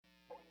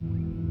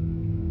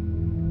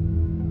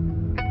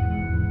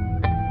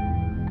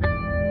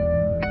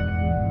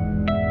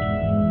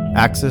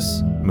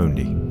Axis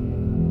Mundi.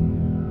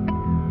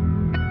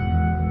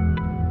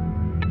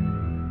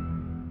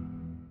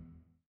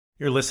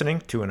 You're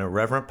listening to an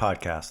Irreverent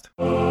podcast.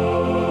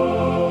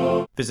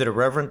 Visit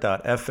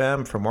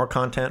irreverent.fm for more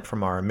content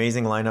from our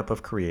amazing lineup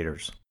of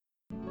creators.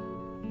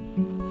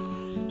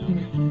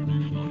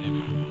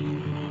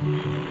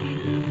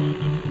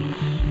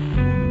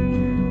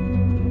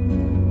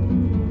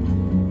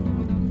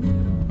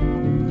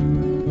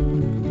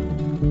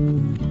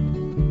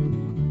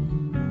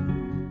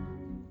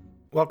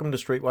 Welcome to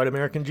Straight White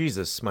American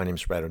Jesus. My name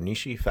is Brad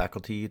Onishi,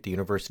 faculty at the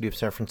University of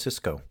San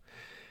Francisco.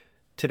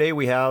 Today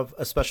we have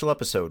a special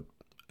episode.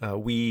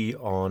 We,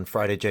 on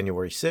Friday,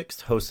 January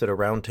 6th, hosted a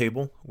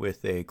roundtable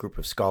with a group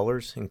of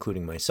scholars,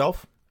 including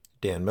myself,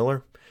 Dan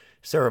Miller,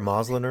 Sarah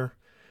Mosliner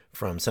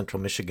from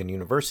Central Michigan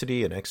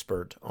University, an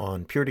expert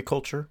on purity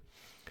culture,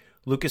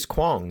 Lucas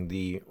Kwong,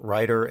 the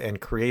writer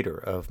and creator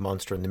of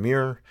Monster in the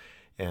Mirror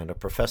and a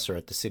professor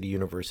at the City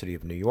University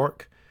of New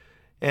York,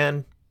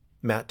 and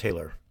Matt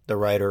Taylor, the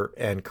writer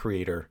and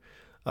creator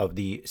of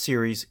the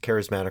series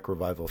Charismatic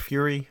Revival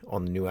Fury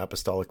on the New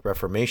Apostolic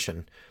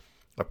Reformation,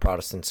 a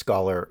Protestant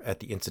scholar at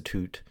the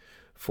Institute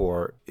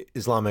for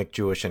Islamic,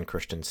 Jewish, and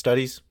Christian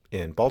Studies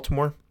in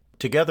Baltimore.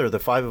 Together, the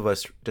five of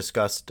us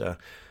discussed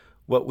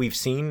what we've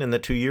seen in the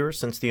 2 years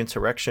since the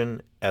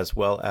insurrection, as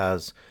well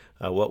as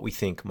what we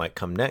think might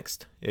come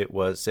next. It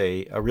was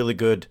a really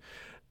good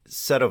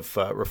set of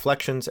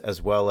reflections,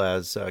 as well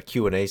as a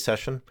Q&A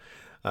session.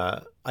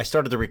 I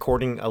started the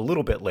recording a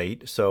little bit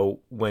late, so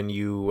when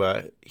you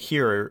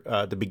hear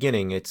the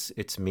beginning,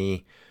 it's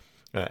me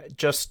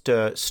just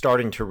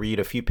starting to read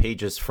a few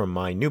pages from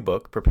my new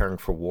book, Preparing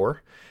for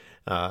War,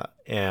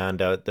 and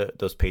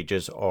those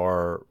pages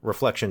are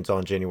reflections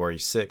on January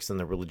 6th and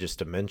the religious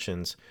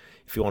dimensions.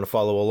 If you want to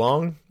follow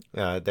along,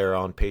 they're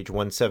on page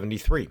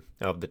 173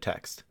 of the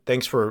text.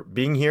 Thanks for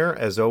being here.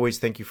 As always,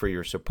 thank you for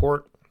your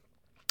support.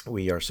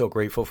 We are so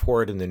grateful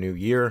for it in the new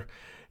year.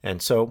 And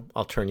so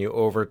I'll turn you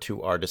over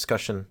to our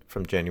discussion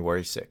from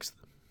January 6th.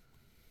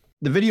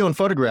 The video and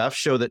photographs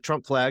show that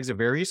Trump flags of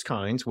various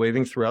kinds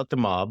waving throughout the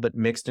mob, but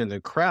mixed in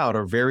the crowd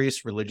are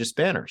various religious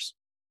banners.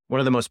 One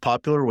of the most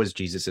popular was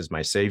Jesus is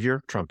my savior,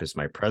 Trump is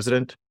my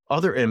president.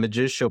 Other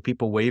images show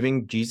people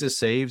waving Jesus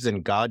saves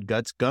and God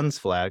guts guns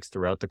flags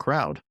throughout the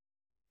crowd.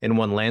 In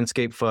one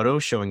landscape photo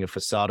showing a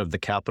facade of the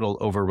Capitol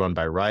overrun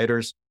by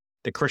rioters,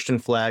 the Christian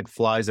flag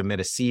flies amid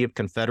a sea of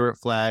Confederate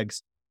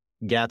flags,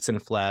 Gadsden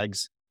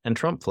flags, and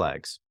Trump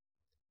flags.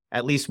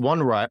 At least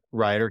one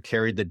rioter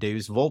carried the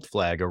Deus Vult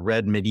flag, a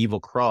red medieval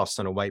cross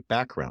on a white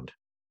background.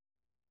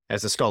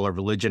 As the scholar of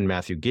religion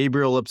Matthew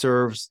Gabriel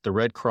observes, the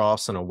red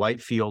cross on a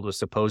white field was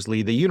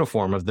supposedly the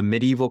uniform of the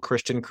medieval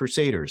Christian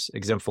crusaders,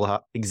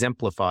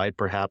 exemplified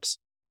perhaps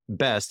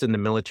best in the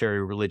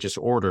military religious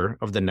order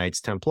of the Knights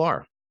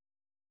Templar.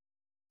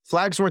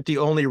 Flags weren't the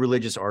only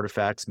religious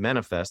artifacts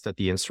manifest at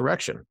the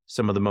insurrection.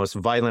 Some of the most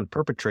violent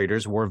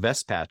perpetrators wore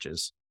vest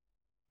patches,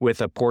 with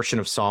a portion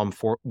of Psalm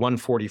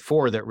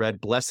 144 that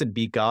read, "Blessed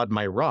be God,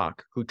 my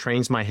rock, who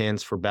trains my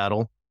hands for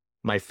battle,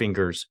 my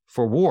fingers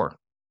for war."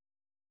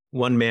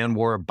 One man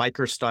wore a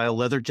biker-style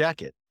leather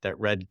jacket that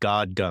read,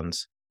 "God,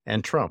 guns,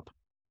 and Trump."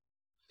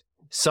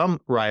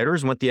 Some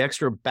rioters went the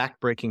extra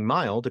back-breaking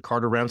mile to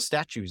cart around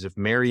statues of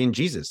Mary and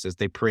Jesus as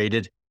they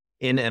paraded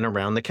in and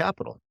around the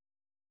Capitol.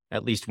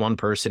 At least one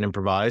person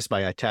improvised by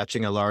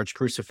attaching a large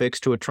crucifix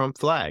to a Trump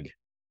flag.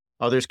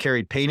 Others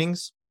carried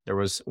paintings. There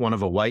was one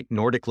of a white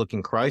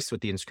Nordic-looking Christ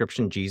with the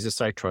inscription,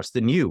 "Jesus, I trust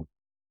in you."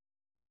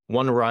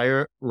 One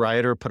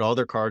rioter put all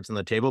their cards on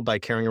the table by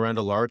carrying around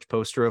a large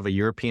poster of a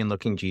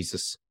European-looking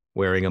Jesus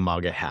wearing a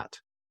MAGA hat.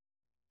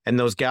 And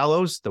those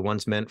gallows, the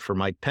ones meant for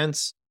Mike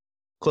Pence,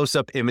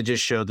 close-up images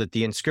show that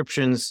the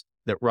inscriptions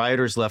that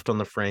rioters left on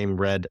the frame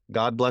read,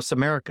 "God bless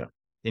America,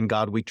 in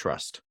God we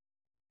trust."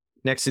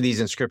 Next to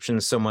these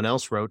inscriptions, someone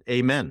else wrote,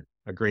 "Amen,"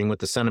 agreeing with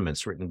the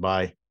sentiments written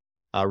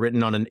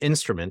on an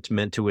instrument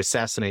meant to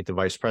assassinate the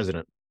Vice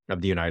President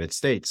of the United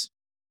States.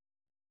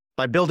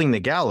 By building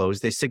the gallows,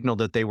 they signaled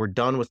that they were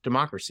done with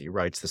democracy,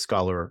 writes the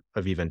scholar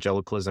of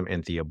evangelicalism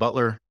Anthea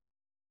Butler.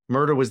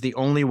 Murder was the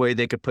only way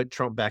they could put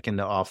Trump back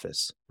into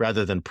office.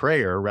 Rather than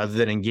prayer, rather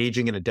than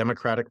engaging in a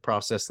democratic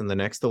process in the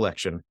next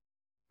election,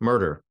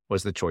 murder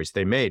was the choice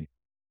they made.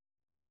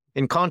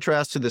 In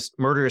contrast to this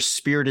murderous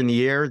spirit in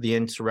the air, the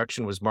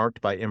insurrection was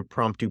marked by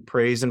impromptu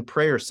praise and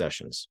prayer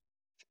sessions.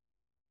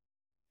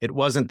 It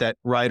wasn't that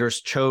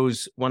rioters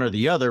chose one or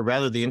the other.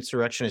 Rather, the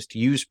insurrectionists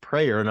used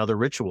prayer and other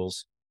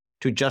rituals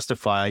to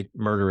justify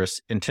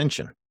murderous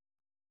intention.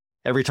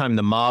 Every time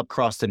the mob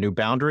crossed a new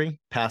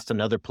boundary, past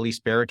another police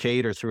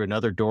barricade, or through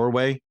another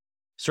doorway,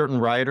 certain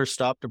rioters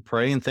stopped to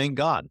pray and thank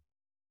God.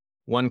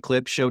 One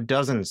clip showed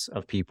dozens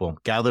of people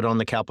gathered on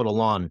the Capitol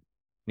lawn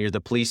near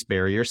the police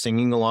barrier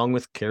singing along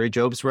with Carrie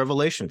Job's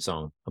Revelation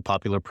song, a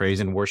popular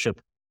praise and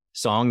worship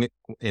song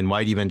in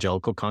white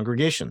evangelical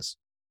congregations.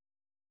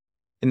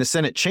 In the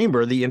Senate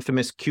chamber, the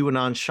infamous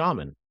QAnon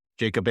shaman,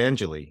 Jacob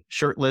Angeli,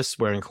 shirtless,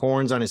 wearing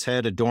horns on his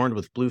head adorned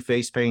with blue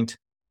face paint,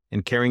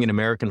 and carrying an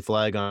American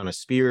flag on a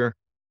spear,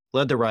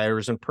 led the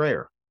rioters in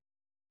prayer.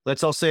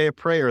 Let's all say a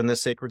prayer in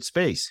this sacred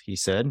space, he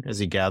said, as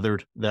he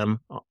gathered them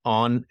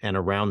on and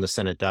around the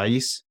Senate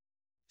dais.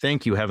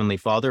 Thank you, Heavenly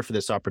Father, for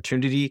this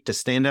opportunity to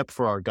stand up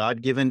for our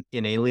God-given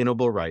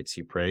inalienable rights,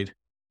 he prayed.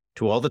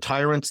 To all the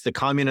tyrants, the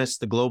communists,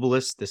 the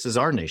globalists, this is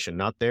our nation,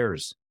 not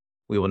theirs.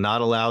 We will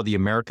not allow the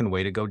American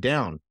way to go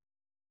down.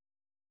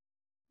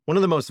 One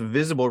of the most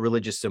visible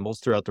religious symbols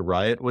throughout the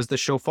riot was the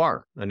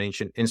shofar, an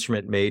ancient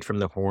instrument made from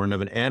the horn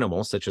of an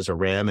animal, such as a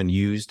ram, and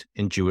used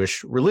in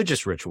Jewish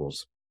religious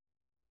rituals.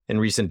 In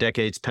recent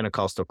decades,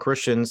 Pentecostal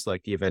Christians,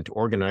 like the event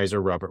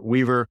organizer Robert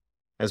Weaver,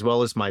 as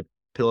well as MyPillow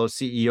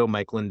CEO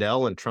Mike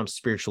Lindell and Trump's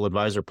spiritual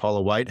advisor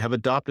Paula White, have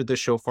adopted the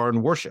shofar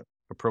in worship,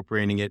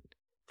 appropriating it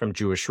from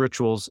Jewish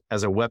rituals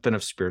as a weapon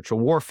of spiritual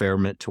warfare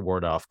meant to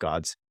ward off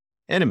God's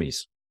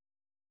enemies.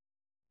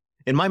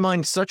 In my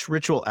mind, such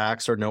ritual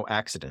acts are no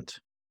accident.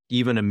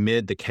 Even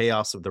amid the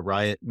chaos of the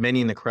riot, many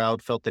in the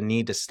crowd felt the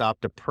need to stop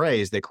to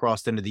pray as they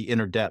crossed into the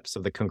inner depths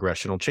of the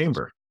congressional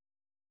chamber.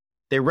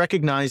 They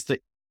recognized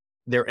that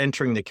they're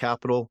entering the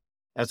Capitol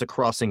as a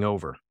crossing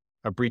over,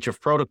 a breach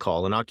of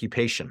protocol and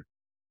occupation.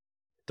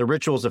 The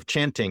rituals of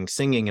chanting,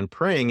 singing, and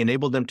praying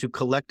enabled them to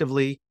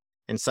collectively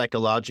and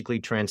psychologically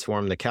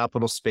transform the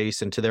Capitol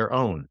space into their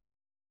own.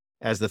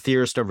 As the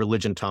theorist of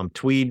religion Tom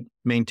Tweed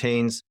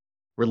maintains,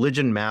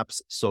 religion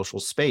maps social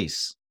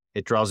space.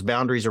 It draws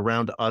boundaries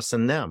around us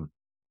and them.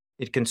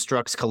 It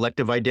constructs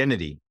collective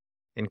identity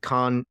and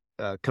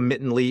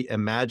committently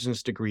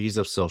imagines degrees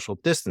of social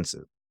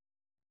distances.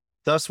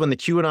 Thus, when the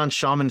QAnon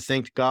shaman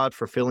thanked God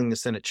for filling the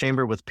Senate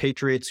chamber with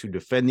patriots who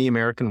defend the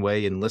American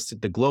way and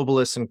listed the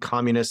globalists and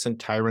communists and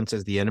tyrants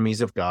as the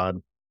enemies of God,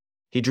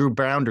 he drew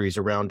boundaries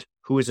around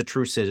who is a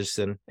true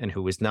citizen and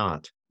who is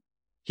not.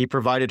 He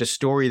provided a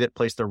story that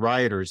placed the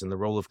rioters in the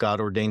role of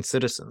God-ordained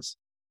citizens,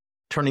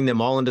 turning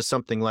them all into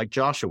something like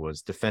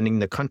Joshua's, defending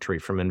the country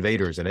from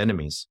invaders and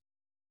enemies.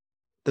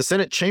 The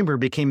Senate chamber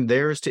became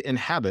theirs to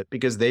inhabit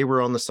because they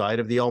were on the side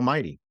of the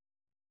Almighty.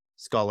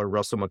 Scholar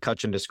Russell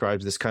McCutcheon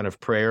describes this kind of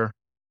prayer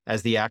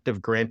as the act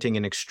of granting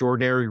an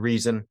extraordinary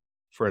reason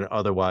for an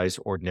otherwise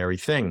ordinary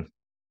thing.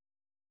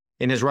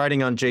 In his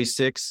writing on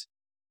J6,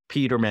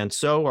 Peter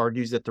Manseau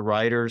argues that the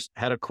rioters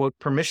had a, quote,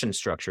 permission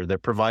structure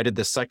that provided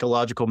the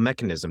psychological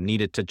mechanism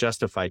needed to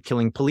justify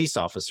killing police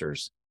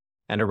officers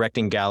and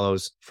erecting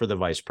gallows for the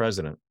vice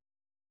president.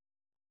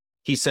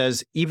 He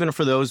says, even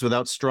for those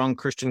without strong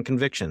Christian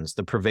convictions,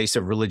 the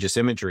pervasive religious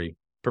imagery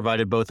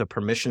provided both a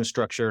permission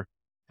structure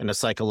and a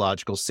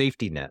psychological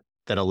safety net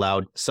that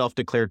allowed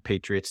self-declared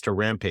patriots to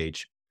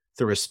rampage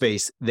through a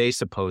space they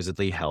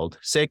supposedly held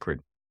sacred.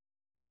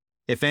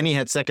 If any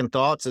had second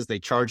thoughts as they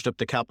charged up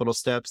the Capitol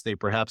steps, they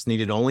perhaps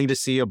needed only to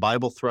see a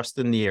Bible thrust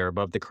in the air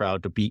above the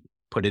crowd to be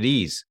put at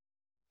ease.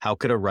 How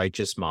could a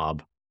righteous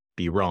mob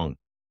be wrong?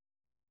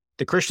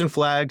 The Christian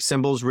flag,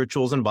 symbols,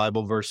 rituals, and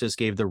Bible verses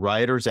gave the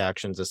rioters'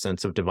 actions a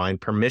sense of divine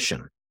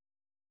permission,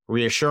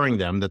 reassuring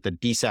them that the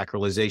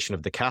desacralization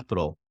of the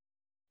Capitol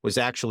was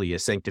actually a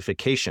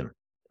sanctification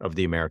of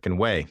the American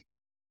way.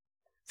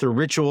 Through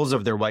rituals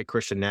of their white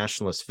Christian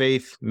nationalist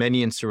faith,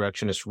 many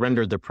insurrectionists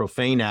rendered the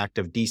profane act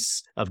of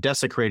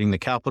desecrating the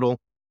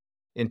Capitol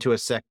into a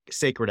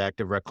sacred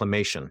act of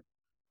reclamation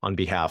on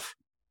behalf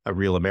of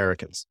real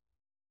Americans.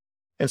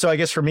 And so I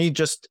guess for me,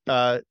 just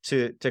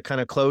to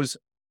kind of close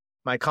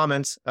my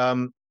comments,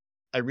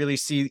 I really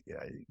see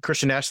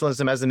Christian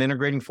nationalism as an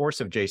integrating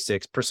force of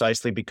J6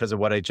 precisely because of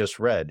what I just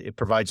read. It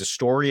provides a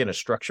story and a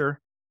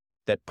structure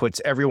that puts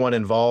everyone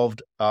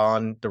involved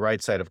on the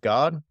right side of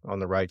God, on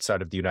the right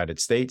side of the United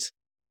States,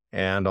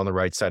 and on the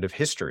right side of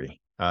history.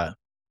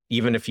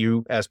 Even if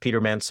you, as Peter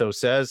Manseau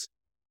says,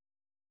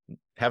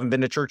 haven't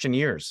been to church in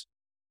years,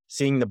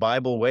 seeing the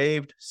Bible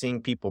waved,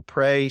 seeing people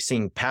pray,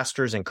 seeing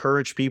pastors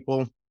encourage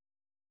people,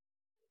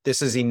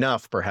 this is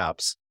enough,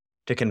 perhaps,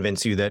 to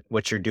convince you that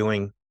what you're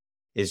doing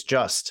is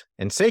just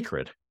and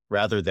sacred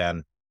rather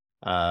than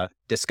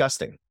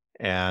disgusting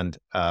and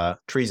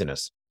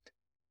treasonous.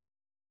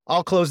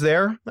 I'll close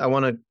there. I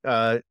want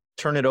to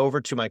turn it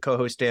over to my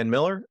co-host, Dan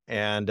Miller,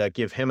 and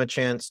give him a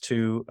chance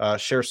to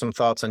share some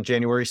thoughts on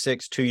January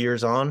 6th, 2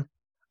 years on.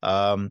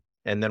 And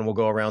then we'll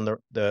go around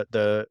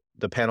the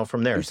panel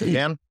from there. So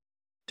Dan,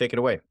 take it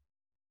away.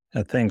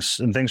 Thanks.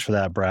 And thanks for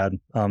that, Brad.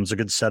 It's a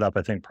good setup,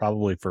 I think,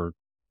 probably for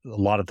a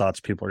lot of thoughts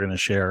people are going to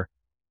share.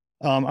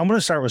 I'm going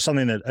to start with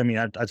something that,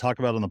 I talk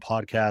about on the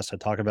podcast, I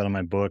talk about in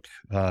my book.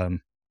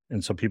 And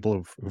so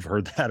people who've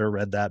heard that or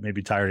read that may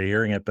be tired of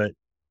hearing it, but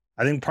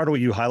I think part of what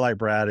you highlight,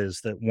 Brad,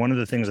 is that one of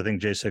the things I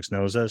think J6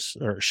 knows us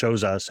or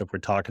shows us if we're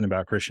talking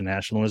about Christian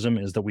nationalism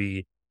is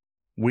that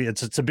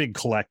it's a big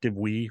collective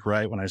we,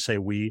 right? When I say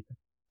we,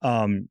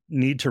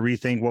 need to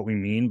rethink what we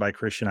mean by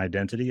Christian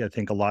identity. I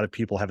think a lot of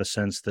people have a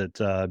sense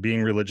that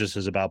being religious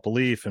is about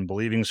belief and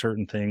believing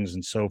certain things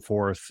and so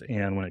forth.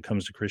 And when it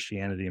comes to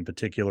Christianity in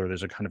particular,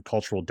 there's a kind of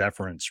cultural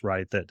deference,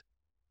 right? That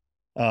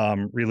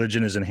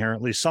religion is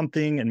inherently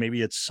something, and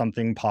maybe it's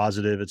something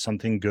positive, it's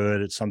something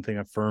good, it's something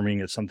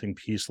affirming, it's something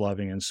peace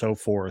loving and so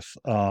forth.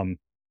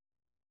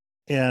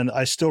 And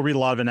I still read a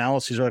lot of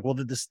analyses are like, well,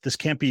 this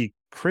can't be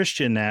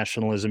Christian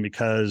nationalism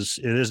because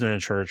it isn't a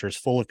church, or it's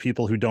full of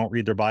people who don't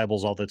read their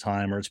Bibles all the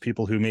time, or it's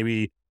people who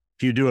maybe,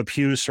 if you do a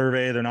Pew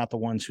survey, they're not the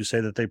ones who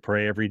say that they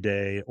pray every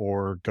day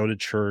or go to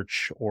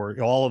church or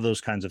all of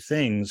those kinds of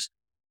things.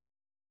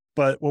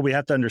 But what we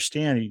have to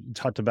understand, you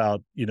talked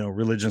about,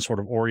 religion sort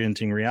of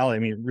orienting reality. I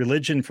mean,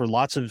 religion for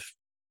lots of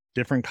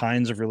different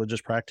kinds of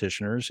religious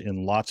practitioners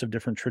in lots of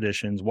different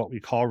traditions, what we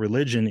call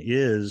religion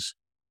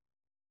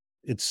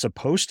it's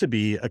supposed to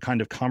be a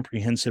kind of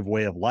comprehensive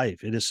way of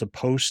life. It is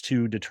supposed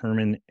to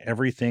determine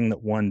everything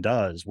that one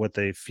does, what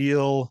they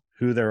feel,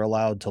 who they're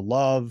allowed to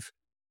love,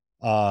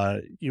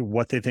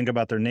 what they think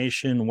about their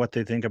nation, what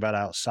they think about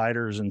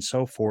outsiders, and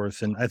so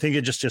forth. And I think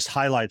it just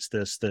highlights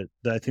this, that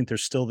I think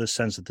there's still this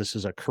sense that this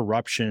is a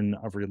corruption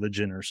of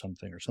religion or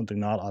something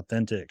not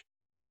authentic.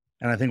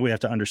 And I think we have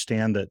to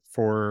understand that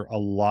for a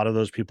lot of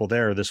those people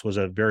there, this was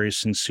a very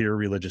sincere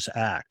religious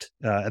act.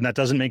 And that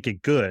doesn't make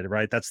it good,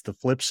 right? That's the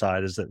flip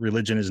side, is that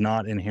religion is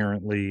not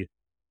inherently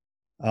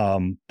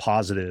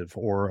positive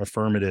or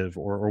affirmative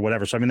or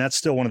whatever. So, I mean, that's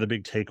still one of the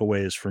big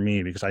takeaways for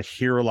me, because I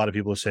hear a lot of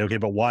people say, okay,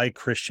 but why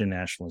Christian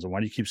nationalism? Why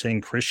do you keep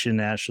saying Christian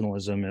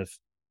nationalism if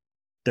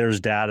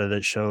there's data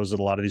that shows that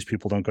a lot of these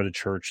people don't go to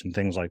church and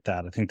things like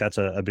that? I think that's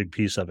a big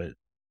piece of it.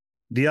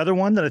 The other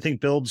one that I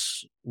think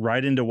builds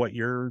right into what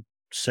you're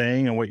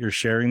saying and what you're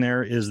sharing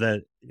there is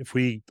that if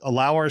we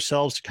allow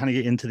ourselves to kind of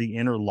get into the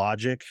inner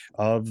logic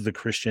of the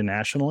Christian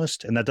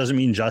nationalist, and that doesn't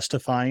mean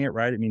justifying it,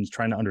 right? It means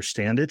trying to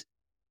understand it.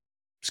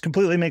 This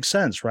completely makes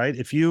sense, right?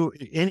 If you,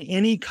 in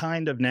any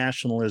kind of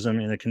nationalism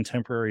in a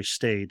contemporary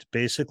state,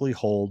 basically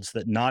holds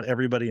that not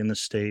everybody in the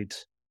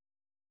state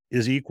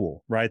is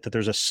equal, right? That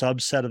there's a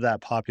subset of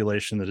that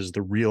population that is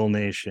the real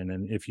nation.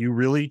 And if you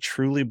really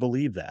truly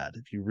believe that,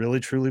 if you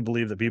really truly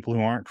believe that people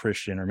who aren't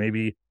Christian, or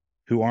maybe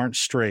who aren't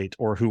straight,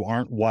 or who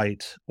aren't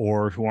white,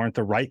 or who aren't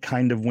the right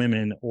kind of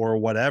women, or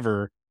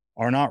whatever,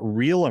 are not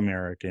real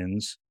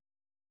Americans,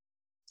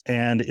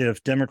 and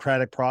if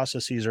democratic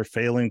processes are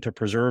failing to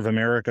preserve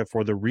America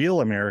for the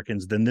real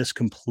Americans, then this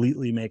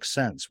completely makes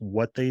sense.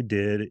 What they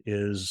did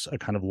is a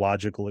kind of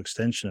logical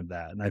extension of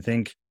that. And I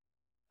think,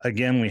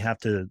 again, we have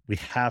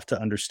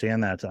to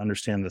understand that, to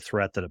understand the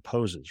threat that it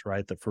poses,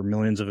 right? That for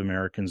millions of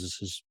Americans,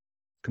 this is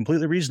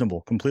completely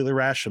reasonable, completely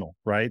rational,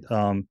 right?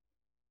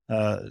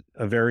 A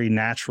very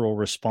natural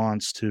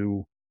response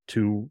to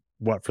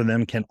what for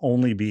them can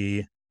only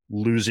be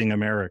losing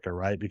America,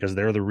 right? Because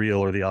they're the real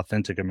or the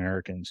authentic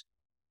Americans.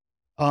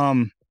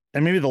 And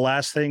maybe the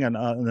last thing, and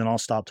then I'll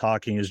stop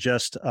talking, is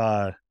just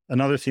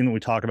another thing that we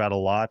talk about a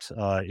lot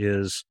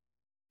is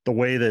the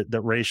way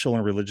that racial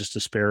and religious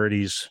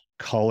disparities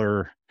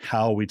color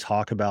how we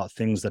talk about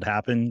things that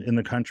happen in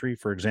the country.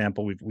 For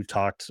example, we've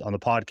talked on the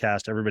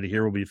podcast, everybody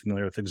here will be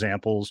familiar with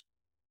examples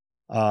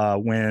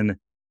when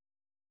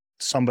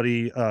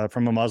somebody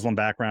from a Muslim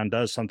background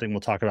does something, we'll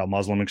talk about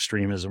Muslim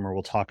extremism, or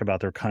we'll talk about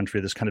their country,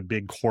 this kind of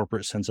big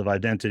corporate sense of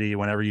identity.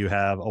 Whenever you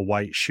have a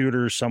white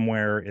shooter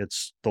somewhere,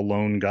 it's the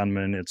lone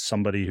gunman, it's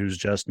somebody who's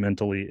just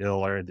mentally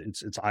ill, or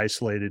it's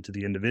isolated to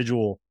the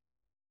individual.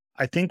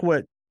 I think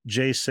what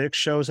J6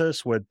 shows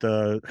us, what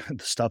the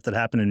stuff that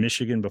happened in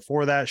Michigan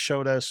before that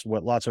showed us,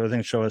 what lots of other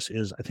things show us,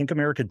 is I think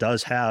America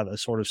does have a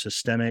sort of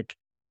systemic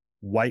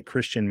white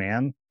Christian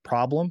man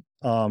problem.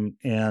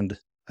 And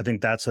I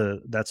think that's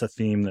a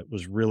theme that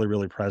was really,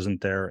 really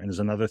present there, and is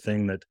another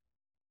thing that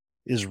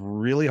is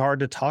really hard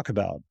to talk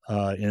about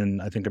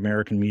in, I think,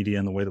 American media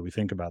and the way that we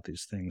think about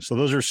these things. So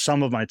those are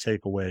some of my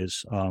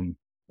takeaways,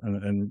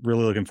 and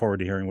really looking forward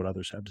to hearing what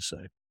others have to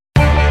say.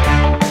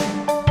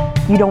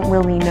 You don't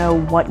really know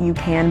what you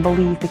can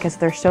believe because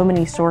there's so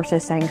many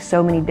sources saying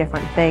so many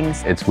different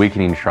things. It's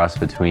weakening trust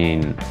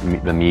between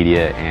the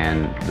media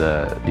and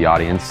the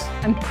audience.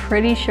 I'm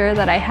pretty sure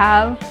that I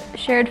have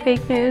shared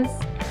fake news,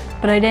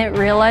 but I didn't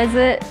realize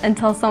it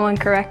until someone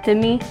corrected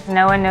me.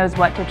 No one knows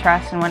what to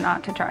trust and what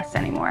not to trust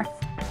anymore.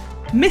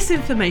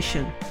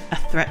 Misinformation, a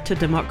threat to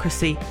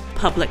democracy,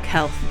 public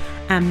health,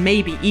 and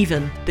maybe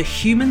even the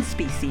human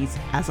species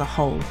as a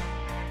whole.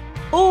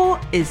 Or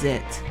is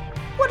it?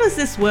 What does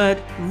this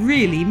word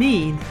really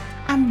mean?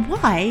 And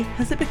why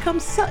has it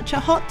become such a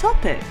hot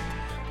topic?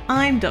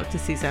 I'm Dr.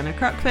 Susanna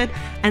Crockford,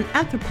 an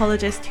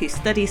anthropologist who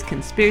studies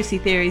conspiracy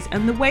theories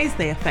and the ways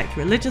they affect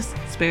religious,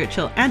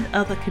 spiritual, and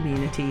other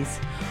communities.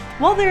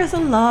 While there is a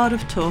lot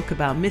of talk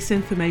about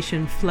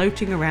misinformation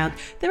floating around,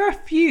 there are a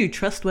few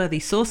trustworthy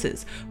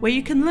sources where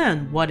you can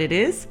learn what it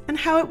is and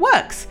how it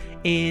works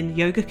in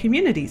yoga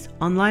communities,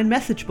 online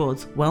message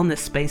boards, wellness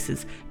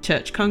spaces,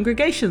 church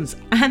congregations,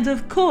 and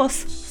of course,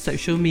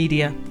 social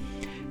media.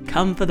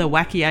 Come for the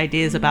wacky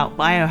ideas about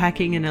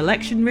biohacking and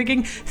election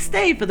rigging,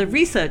 stay for the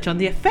research on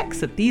the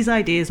effects of these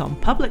ideas on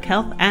public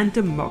health and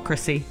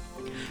democracy.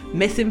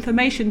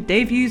 Misinformation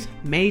debuts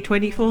May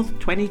 24th,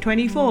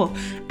 2024,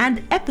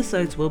 and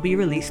episodes will be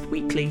released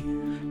weekly.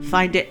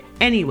 Find it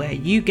anywhere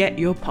you get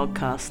your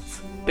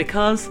podcasts,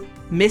 because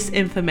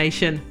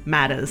misinformation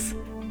matters.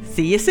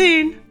 See you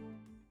soon!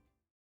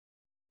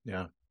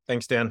 Yeah.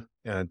 Thanks, Dan.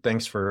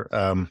 Thanks for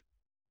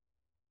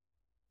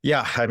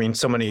Yeah, I mean,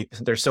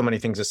 there's so many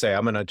things to say.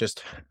 I'm going to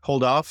just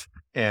hold off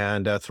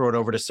and throw it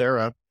over to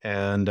Sarah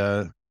and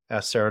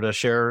ask Sarah to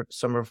share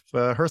some of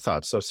her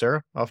thoughts. So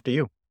Sarah, off to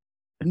you.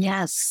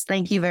 Yes,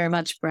 thank you very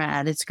much,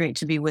 Brad. It's great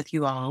to be with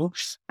you all.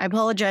 I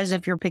apologize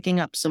if you're picking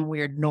up some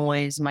weird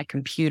noise. My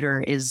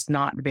computer is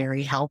not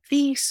very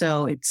healthy,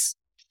 so it's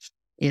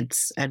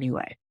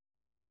anyway.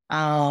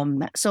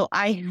 So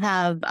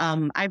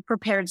I've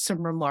prepared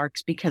some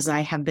remarks because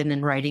I have been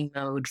in writing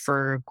mode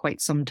for quite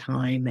some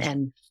time,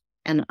 and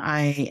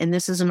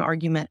this is an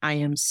argument I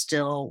am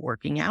still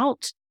working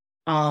out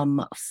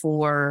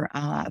for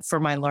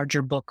my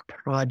larger book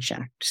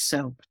project.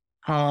 So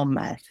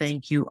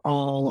thank you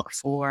all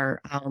for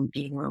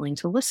being willing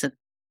to listen.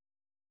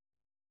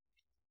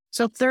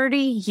 So 30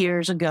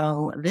 years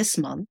ago this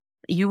month,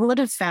 you would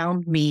have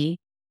found me,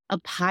 a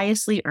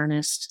piously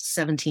earnest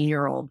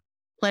 17-year-old,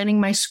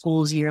 planning my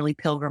school's yearly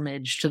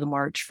pilgrimage to the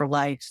March for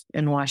Life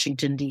in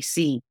Washington,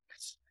 D.C.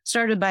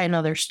 Started by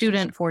another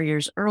student 4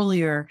 years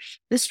earlier,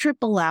 this trip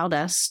allowed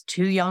us,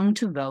 too young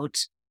to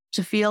vote,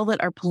 to feel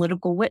that our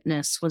political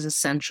witness was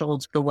essential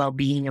to the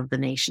well-being of the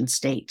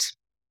nation-state.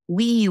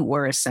 We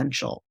were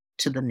essential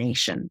to the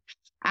nation.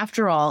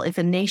 After all, if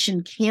a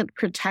nation can't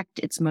protect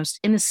its most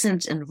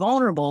innocent and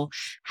vulnerable,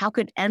 how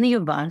could any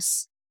of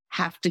us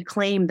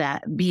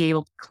be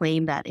able to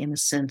claim that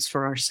innocence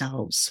for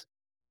ourselves?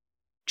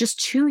 Just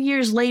 2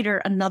 years later,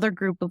 another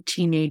group of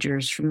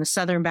teenagers from the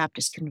Southern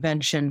Baptist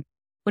Convention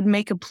would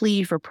make a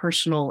plea for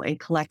personal and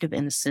collective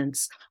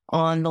innocence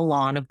on the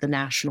lawn of the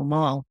National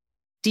Mall.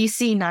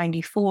 DC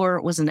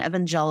 94 was an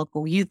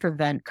evangelical youth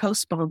event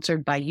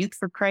co-sponsored by Youth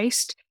for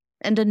Christ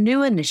and a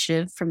new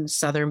initiative from the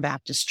Southern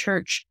Baptist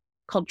Church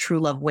called True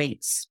Love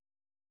Waits.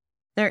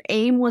 Their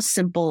aim was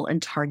simple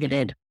and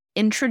targeted: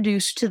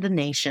 introduce to the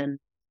nation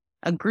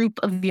a group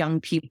of young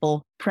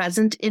people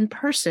present in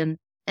person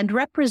and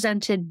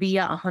represented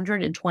via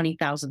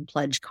 120,000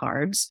 pledge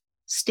cards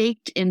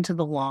staked into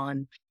the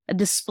lawn, a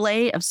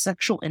display of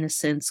sexual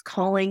innocence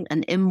calling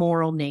an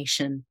immoral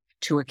nation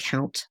to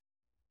account.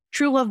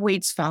 True Love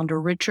Waits founder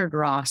Richard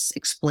Ross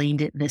explained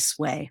it this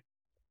way: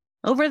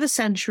 over the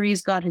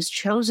centuries, God has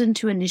chosen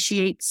to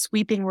initiate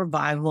sweeping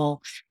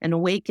revival and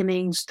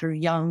awakenings through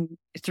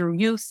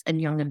youth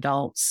and young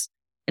adults.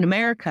 In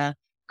America,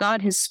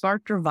 God has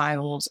sparked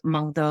revivals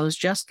among those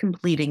just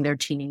completing their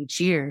teenage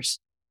years.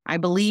 I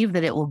believe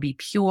that it will be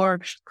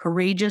pure,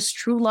 courageous,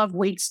 True Love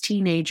Waits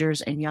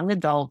teenagers and young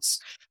adults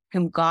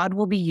whom God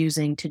will be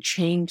using to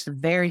change the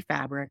very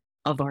fabric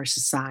of our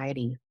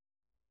society.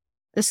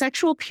 The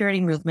sexual purity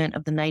movement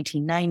of the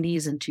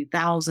 1990s and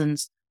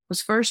 2000s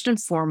was first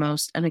and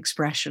foremost an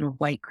expression of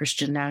white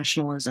Christian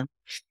nationalism.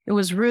 It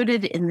was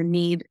rooted in the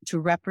need to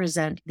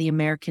represent the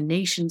American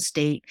nation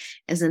state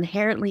as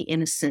inherently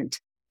innocent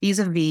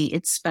vis-a-vis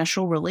its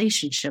special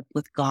relationship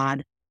with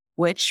God,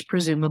 which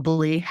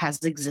presumably has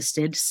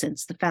existed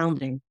since the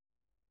founding.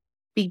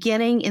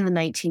 Beginning in the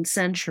 19th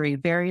century,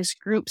 various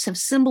groups have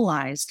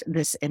symbolized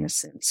this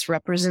innocence,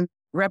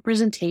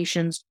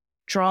 representations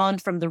drawn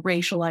from the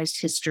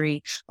racialized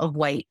history of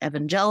white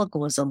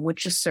evangelicalism,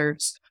 which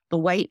asserts the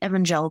white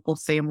evangelical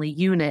family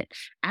unit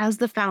as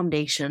the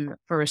foundation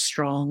for a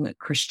strong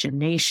Christian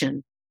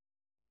nation.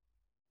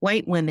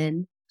 White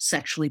women,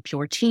 sexually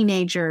pure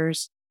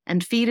teenagers,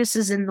 and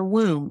fetuses in the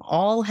womb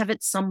all have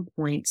at some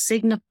point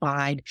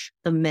signified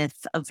the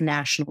myth of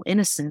national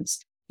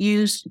innocence,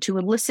 used to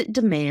elicit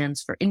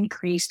demands for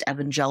increased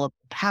evangelical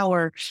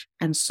power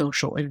and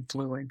social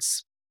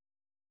influence.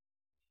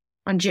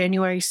 On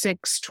January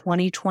 6,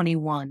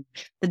 2021,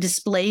 the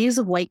displays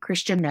of white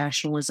Christian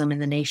nationalism in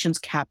the nation's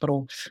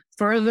capital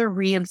further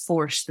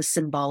reinforced the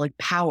symbolic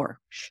power,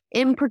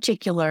 in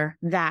particular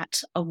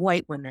that of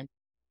white women.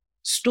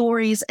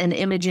 Stories and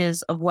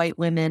images of white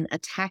women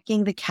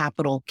attacking the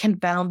Capitol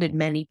confounded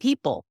many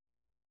people,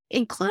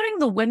 including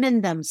the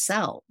women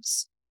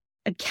themselves.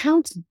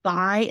 Accounts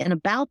by and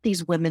about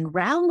these women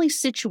roundly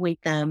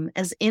situate them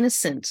as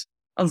innocent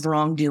of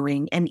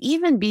wrongdoing and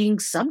even being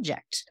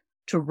subject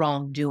to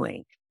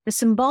wrongdoing. The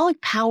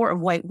symbolic power of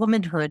white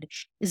womanhood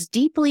is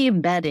deeply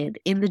embedded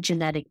in the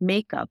genetic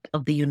makeup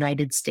of the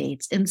United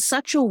States in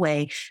such a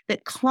way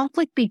that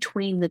conflict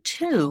between the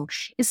two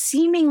is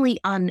seemingly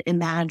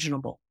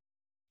unimaginable.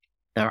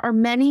 There are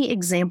many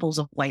examples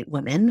of white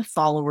women,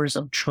 followers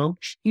of Trump,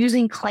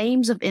 using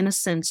claims of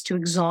innocence to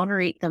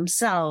exonerate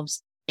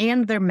themselves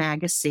and their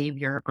MAGA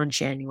savior on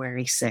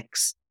January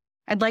 6.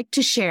 I'd like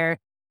to share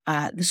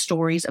the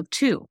stories of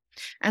two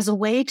as a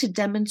way to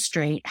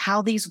demonstrate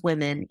how these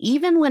women,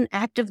 even when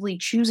actively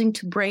choosing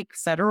to break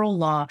federal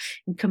law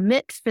and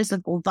commit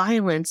physical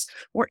violence,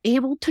 were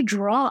able to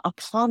draw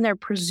upon their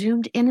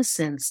presumed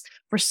innocence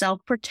for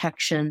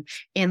self-protection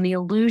and the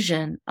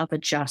illusion of a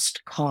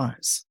just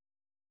cause.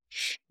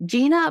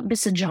 Gina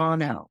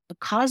Bisaggiano, a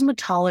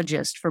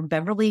cosmetologist from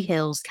Beverly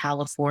Hills,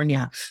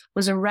 California,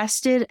 was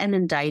arrested and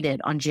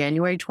indicted on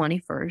January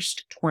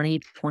 21st,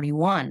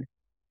 2021.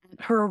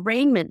 At her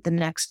arraignment the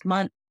next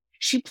month,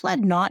 She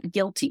pled not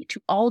guilty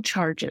to all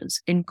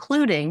charges,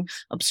 including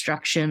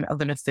obstruction of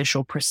an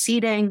official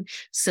proceeding,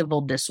 civil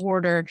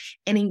disorder,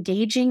 and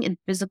engaging in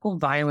physical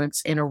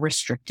violence in a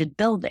restricted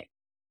building.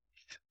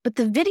 But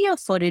the video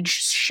footage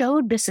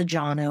showed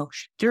Bisagano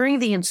during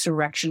the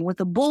insurrection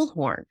with a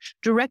bullhorn,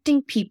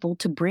 directing people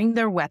to bring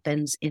their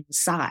weapons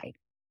inside.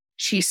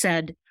 She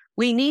said,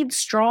 "We need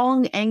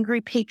strong,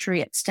 angry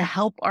patriots to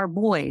help our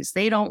boys.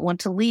 They don't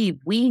want to leave.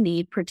 We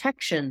need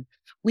protection.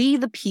 We,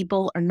 the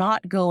people, are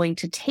not going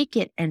to take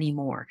it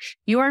anymore.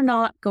 You are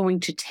not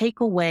going to take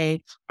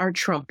away our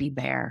Trumpy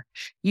bear.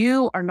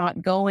 You are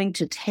not going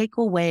to take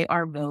away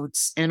our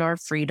votes and our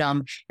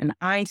freedom. And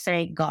I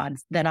thank God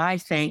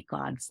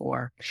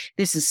for.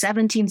 This is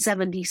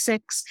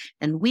 1776,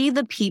 and we,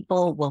 the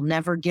people, will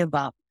never give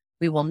up.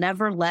 We will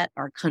never let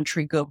our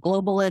country go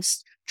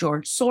globalist.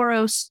 George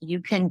Soros,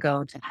 you can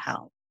go to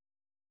hell."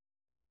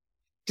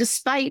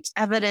 Despite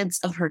evidence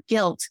of her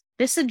guilt,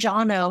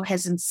 Bisagano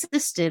has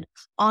insisted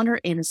on her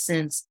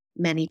innocence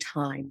many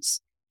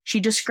times. She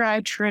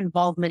described her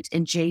involvement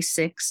in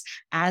J6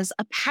 as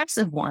a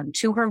passive one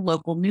to her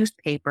local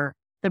newspaper,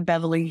 the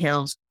Beverly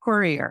Hills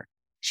Courier.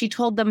 She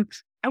told them,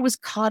 "I was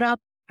caught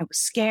up, I was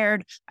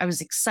scared, I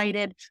was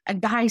excited. A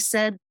guy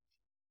said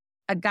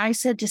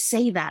to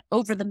say that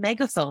over the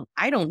megaphone.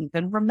 I don't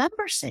even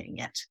remember saying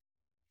it."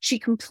 She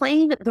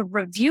complained that the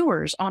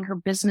reviewers on her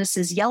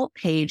business's Yelp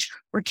page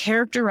were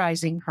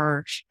characterizing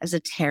her as a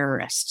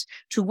terrorist,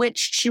 to which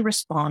she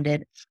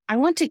responded, "I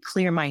want to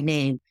clear my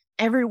name.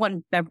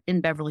 Everyone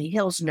in Beverly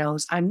Hills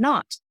knows I'm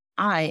not.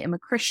 I am a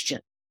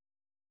Christian."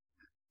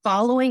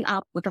 Following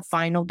up with a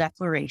final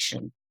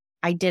declaration,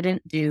 "I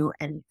didn't do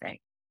anything."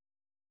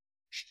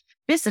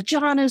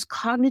 Bisagano's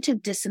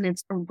cognitive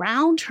dissonance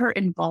around her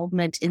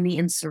involvement in the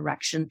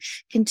insurrection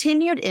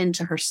continued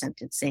into her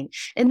sentencing.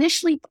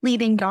 Initially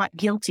pleading not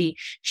guilty,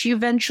 she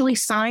eventually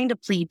signed a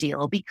plea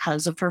deal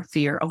because of her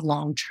fear of a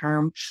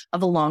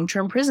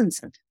long-term prison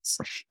sentence.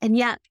 And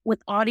yet,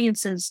 with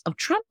audiences of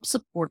Trump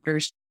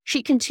supporters,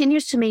 she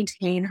continues to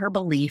maintain her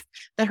belief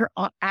that her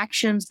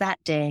actions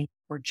that day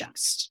were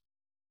just.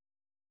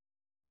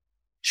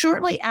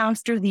 Shortly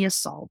after the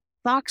assault,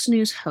 Fox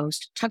News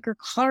host Tucker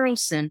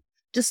Carlson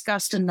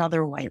discussed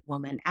another white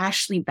woman,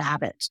 Ashley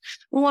Babbitt,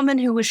 a woman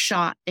who was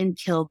shot and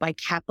killed by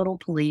Capitol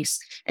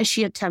Police as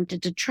she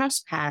attempted to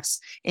trespass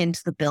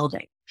into the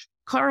building.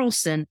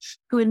 Carlson,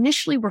 who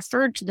initially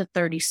referred to the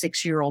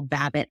 36-year-old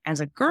Babbitt as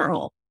a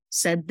girl,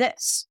 said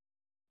this: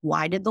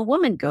 "Why did the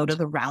woman go to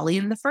the rally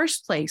in the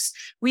first place?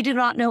 We do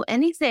not know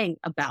anything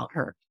about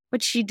her,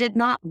 but she did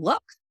not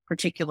look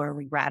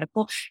particularly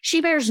radical.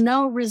 She bears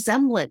no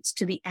resemblance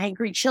to the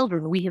angry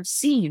children we have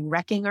seen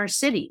wrecking our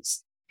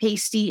cities.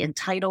 Pasty,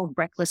 entitled,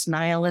 reckless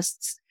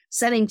nihilists,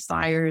 setting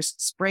fires,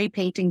 spray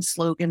painting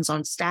slogans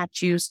on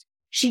statues.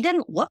 She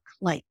didn't look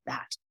like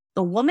that.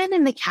 The woman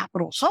in the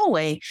Capitol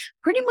hallway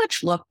pretty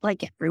much looked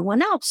like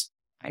everyone else.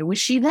 Why was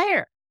she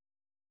there?"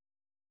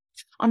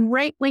 On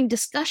right-wing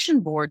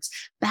discussion boards,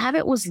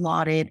 Babbitt was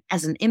lauded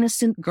as an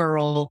innocent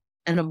girl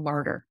and a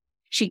martyr.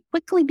 She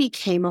quickly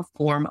became a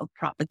form of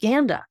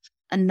propaganda,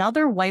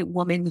 another white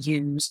woman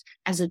used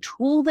as a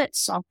tool that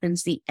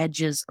softens the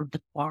edges of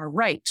the far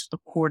right,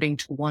 according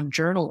to one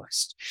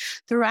journalist.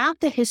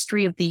 Throughout the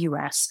history of the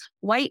U.S.,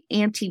 white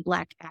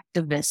anti-Black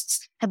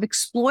activists have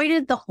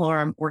exploited the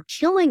harm or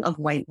killing of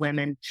white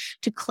women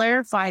to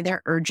clarify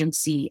their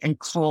urgency and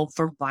call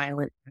for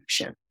violent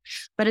action.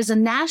 But as a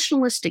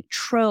nationalistic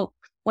trope,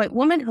 white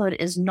womanhood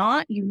is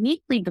not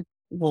uniquely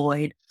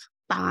deployed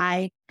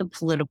by the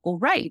political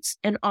right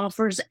and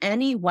offers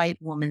any white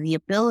woman the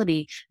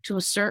ability to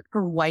assert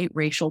her white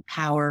racial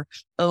power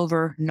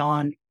over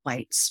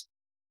non-whites.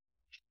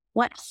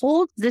 What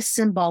holds this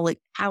symbolic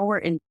power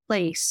in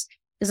place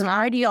is an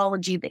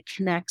ideology that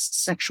connects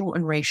sexual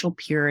and racial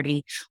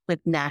purity with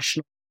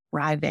national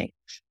thriving,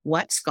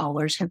 what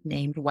scholars have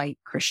named white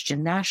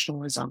Christian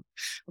nationalism.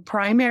 A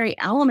primary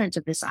element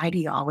of this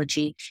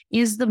ideology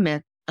is the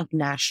myth of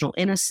national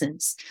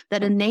innocence,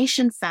 that a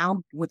nation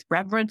found with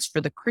reverence for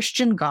the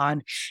Christian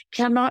God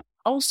cannot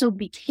also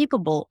be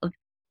capable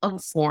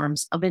of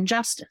forms of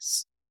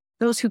injustice.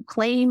 Those who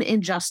claim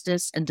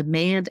injustice and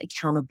demand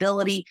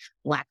accountability,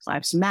 Black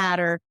Lives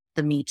Matter,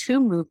 the Me Too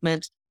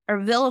movement, are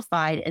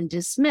vilified and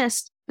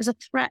dismissed as a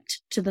threat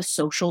to the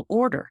social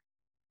order.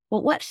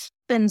 But what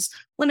happens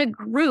when a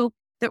group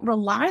that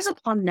relies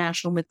upon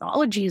national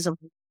mythologies of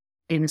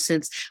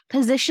innocence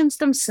positions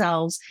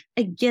themselves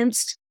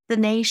against the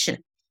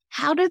nation?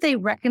 How do they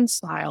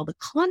reconcile the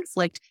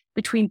conflict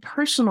between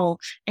personal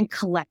and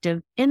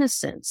collective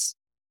innocence?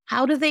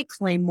 How do they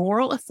claim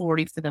moral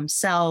authority for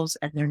themselves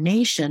and their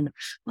nation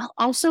while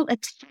also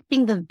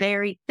attacking the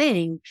very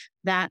thing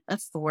that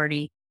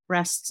authority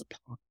rests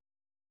upon?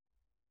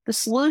 The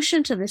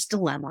solution to this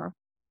dilemma,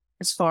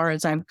 as far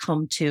as I've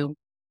come to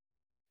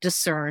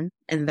discern,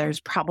 and there's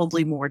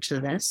probably more to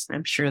this,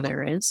 I'm sure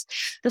there is,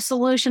 the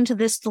solution to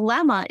this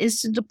dilemma is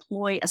to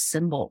deploy a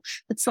symbol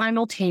that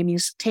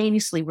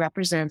simultaneously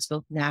represents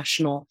both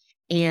national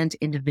and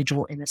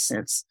individual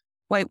innocence,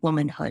 white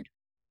womanhood.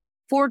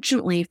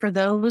 Fortunately, for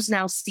those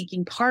now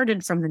seeking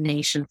pardon from the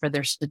nation for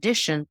their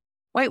sedition,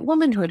 white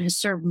womanhood has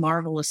served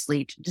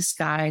marvelously to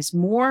disguise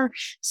more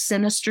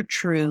sinister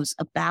truths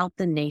about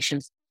the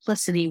nation's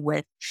complicity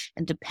with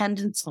and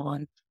dependence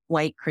on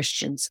white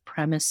Christian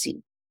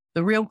supremacy.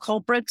 The real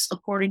culprits,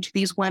 according to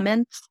these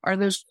women, are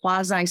those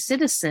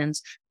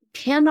quasi-citizens who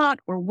cannot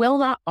or will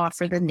not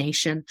offer the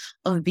nation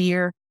a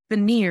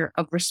veneer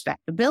of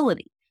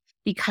respectability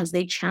because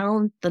they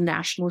challenge the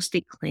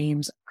nationalistic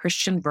claims of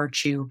Christian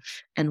virtue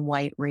and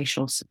white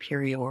racial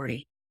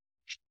superiority.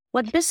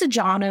 What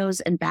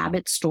Bisagano's and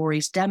Babbitt's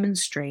stories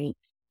demonstrate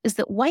is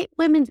that white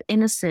women's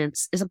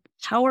innocence is a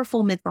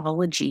powerful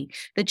mythology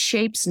that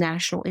shapes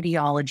national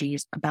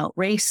ideologies about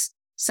race,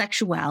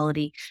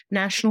 sexuality,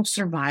 national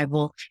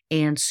survival,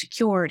 and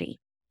security.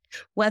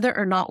 Whether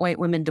or not white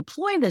women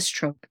deploy this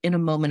trope in a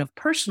moment of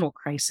personal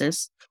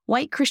crisis,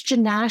 white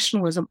Christian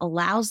nationalism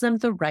allows them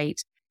the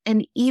right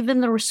and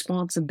even the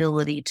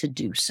responsibility to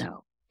do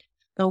so.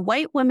 The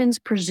white women's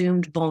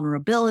presumed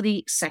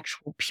vulnerability,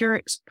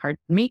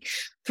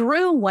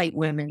 through white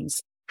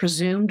women's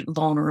presumed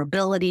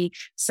vulnerability,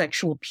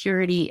 sexual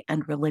purity,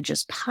 and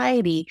religious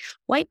piety,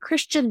 white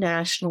Christian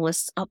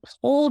nationalists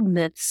uphold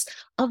myths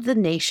of the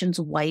nation's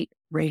white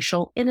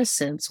racial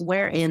innocence,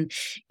 wherein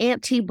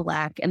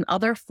anti-Black and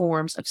other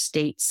forms of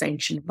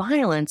state-sanctioned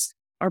violence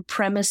are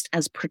premised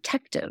as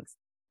protective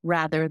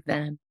rather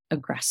than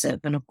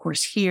aggressive. And of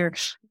course, here,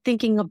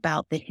 thinking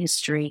about the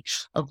history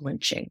of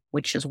lynching,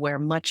 which is where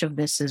much of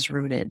this is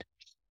rooted.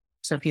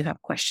 So if you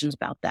have questions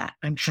about that,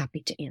 I'm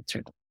happy to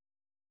answer them.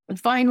 And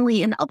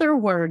finally, in other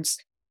words,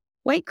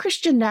 white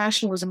Christian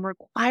nationalism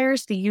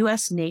requires the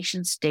U.S.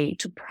 nation state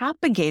to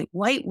propagate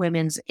white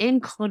women's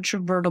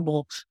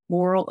incontrovertible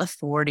moral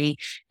authority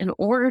in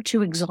order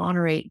to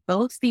exonerate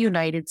both the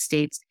United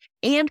States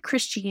and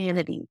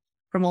Christianity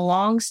from a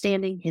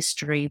long-standing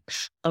history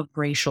of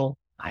racial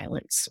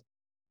violence.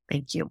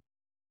 Thank you.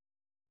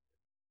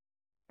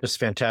 Just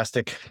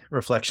fantastic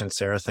reflection,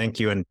 Sarah. Thank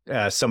you.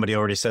 And somebody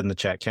already said in the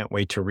chat, can't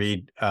wait to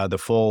read the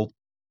full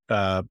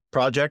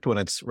project when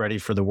it's ready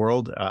for the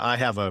world. I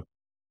have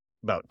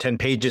about 10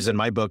 pages in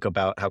my book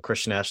about how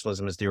Christian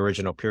nationalism is the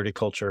original purity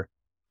culture,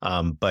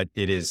 but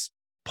it is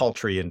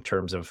paltry in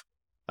terms of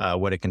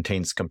what it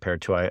contains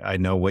compared to, I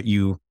know what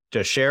you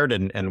just shared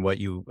and what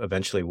you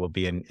eventually will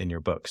be in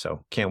your book.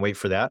 So can't wait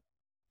for that.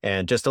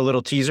 And just a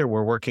little teaser,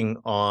 we're working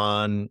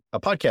on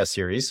a podcast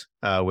series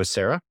with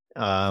Sarah,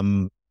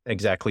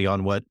 exactly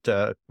on what,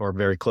 or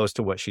very close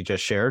to what she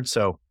just shared.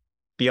 So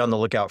be on the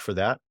lookout for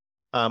that.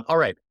 All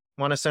right.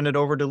 Want to send it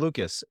over to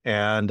Lucas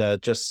and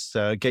just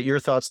get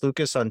your thoughts,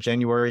 Lucas, on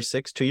January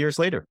 6th, 2 years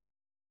later.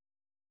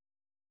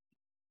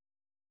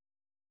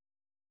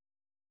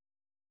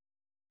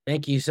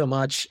 Thank you so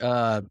much,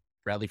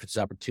 Bradley, for this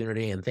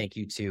opportunity. And thank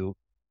you to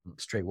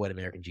Straight White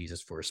American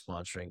Jesus for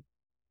sponsoring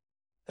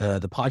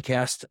the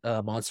podcast,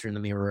 Monster in the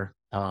Mirror.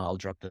 I'll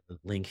drop the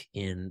link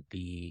in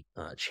the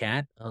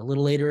chat a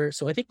little later.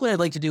 So I think what I'd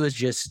like to do is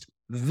just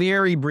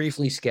very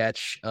briefly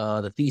sketch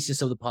the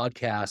thesis of the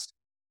podcast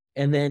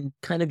and then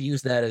kind of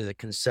use that as a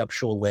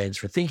conceptual lens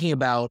for thinking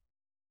about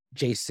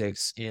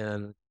J6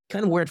 and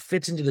kind of where it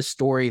fits into the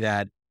story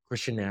that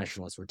Christian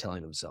nationalists were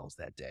telling themselves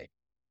that day.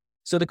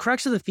 So the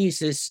crux of the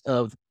thesis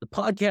of the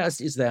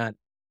podcast is that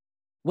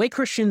white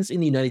Christians in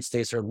the United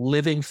States are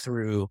living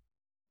through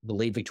the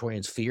late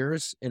Victorians'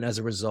 fears, and as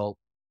a result,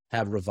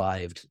 have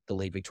revived the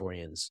late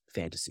Victorians'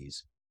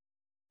 fantasies.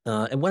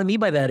 And what I mean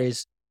by that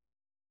is,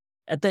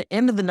 at the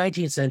end of the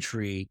 19th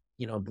century,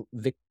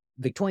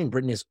 Victorian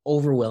Britain is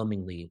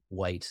overwhelmingly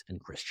white and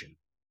Christian.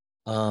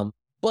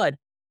 But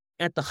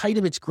at the height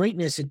of its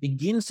greatness, it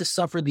begins to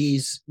suffer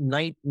these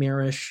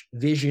nightmarish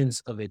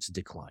visions of its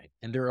decline.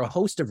 And there are a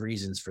host of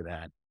reasons for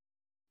that.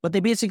 But they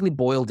basically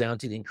boil down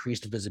to the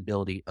increased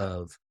visibility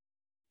of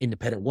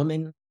independent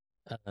women,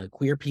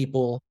 queer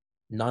people,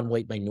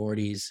 non-white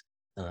minorities,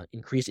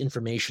 increased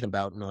information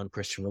about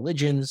non-Christian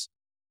religions,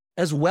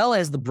 as well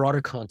as the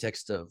broader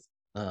context of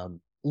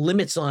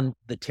limits on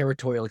the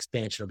territorial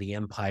expansion of the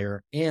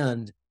empire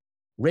and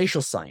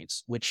racial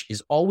science, which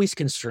is always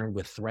concerned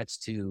with threats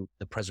to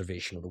the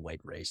preservation of the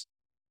white race.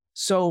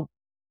 So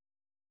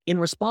in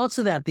response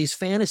to that, these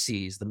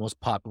fantasies, the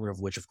most popular of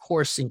which, of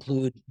course,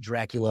 include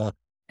Dracula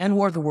and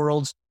War of the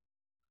Worlds,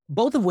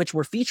 both of which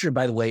were featured,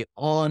 by the way,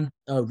 on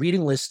a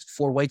reading list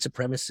for white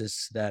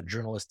supremacists that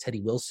journalist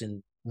Teddy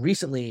Wilson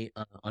recently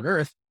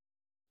unearthed.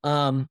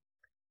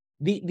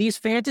 These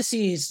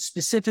fantasies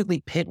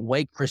specifically pit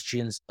white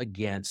Christians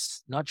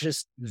against not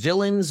just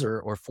villains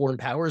or foreign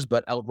powers,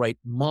 but outright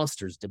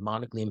monsters,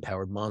 demonically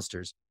empowered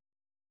monsters,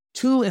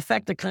 to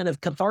effect a kind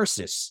of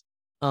catharsis,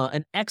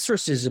 an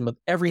exorcism of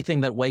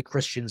everything that white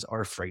Christians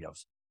are afraid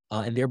of,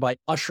 and thereby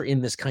usher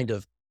in this kind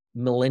of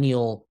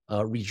millennial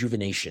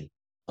rejuvenation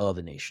of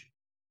the nation.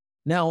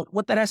 Now,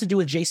 what that has to do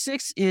with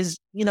J6 is,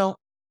 you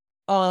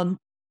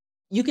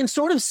can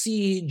sort of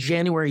see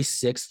January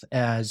 6th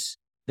as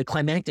the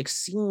climactic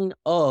scene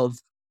of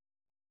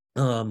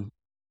a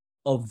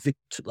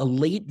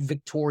late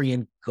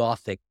Victorian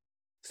Gothic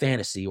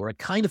fantasy, or a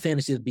kind of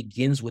fantasy that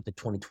begins with the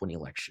 2020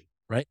 election,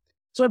 right?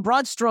 So in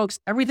broad strokes,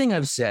 everything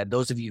I've said,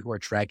 those of you who are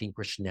tracking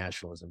Christian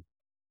nationalism,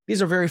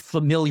 these are very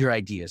familiar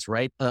ideas,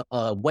 right?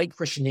 A white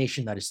Christian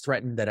nation that is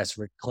threatened, that has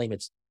to reclaim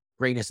its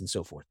greatness and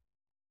so forth.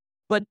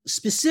 But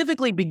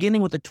specifically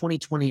beginning with the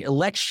 2020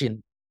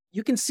 election,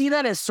 you can see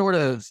that as sort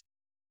of,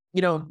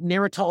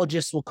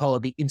 narratologists will call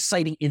it the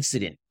inciting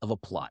incident of a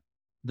plot,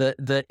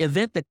 the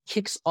event that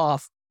kicks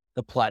off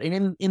the plot.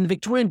 And in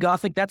Victorian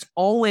Gothic, that's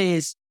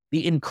always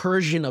the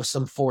incursion of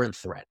some foreign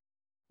threat,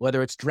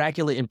 whether it's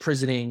Dracula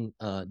imprisoning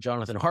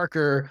Jonathan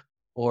Harker,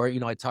 or,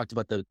 I talked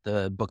about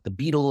the book The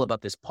Beetle,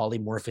 about this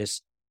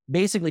polymorphous,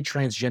 basically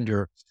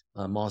transgender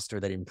monster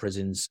that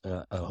imprisons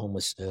a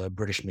homeless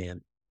British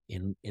man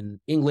in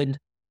England.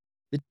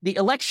 The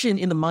election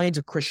in the minds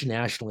of Christian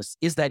nationalists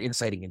is that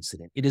inciting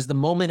incident. It is the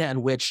moment at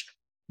which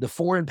the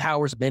foreign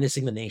powers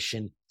menacing the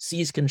nation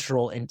seize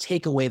control and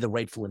take away the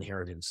rightful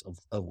inheritance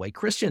of white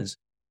Christians.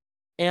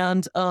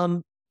 And,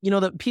 the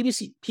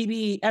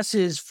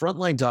PBS's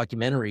Frontline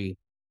documentary,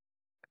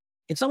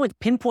 in some ways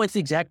pinpoints the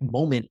exact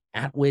moment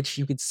at which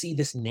you could see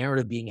this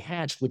narrative being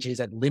hatched, which is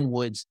at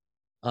Linwood's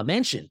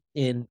mansion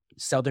in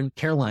South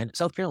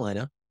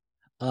Carolina,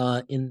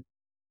 in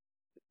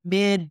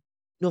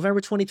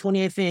mid-November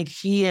 2020, I think.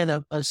 He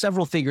and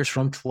several figures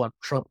from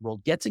Trump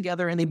world get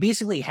together, and they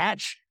basically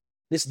hatch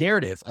this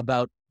narrative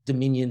about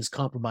Dominion's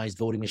compromised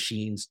voting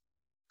machines,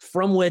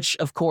 from which,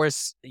 of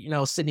course,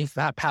 Sidney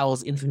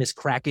Powell's infamous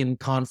Kraken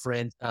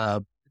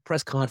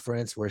press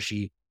conference, where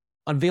she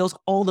unveils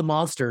all the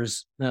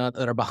monsters that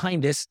are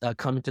behind this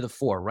coming to the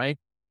fore, right?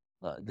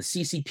 The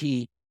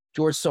CCP,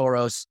 George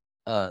Soros,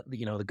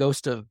 the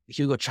ghost of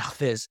Hugo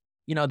Chavez,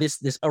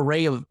 this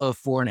array of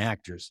foreign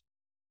actors.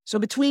 So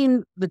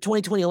between the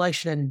 2020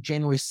 election and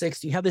January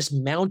 6th, you have this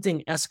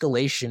mounting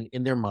escalation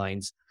in their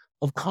minds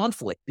of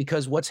conflict,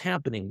 because what's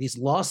happening, these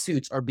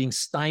lawsuits are being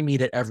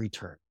stymied at every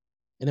turn.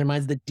 In their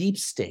minds, the deep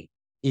state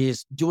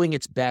is doing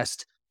its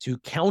best to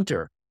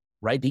counter,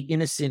 right, the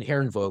innocent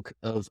Herrenvolk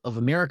of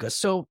America.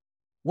 So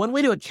one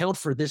way to account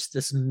for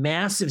this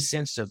massive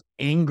sense of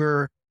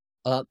anger,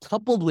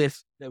 coupled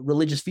with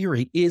religious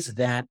fury, is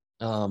that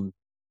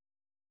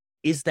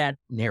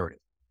narrative.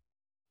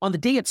 On the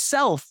day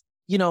itself,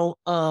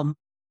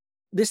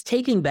 this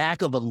taking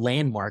back of a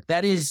landmark,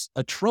 that is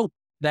a trope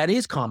that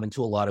is common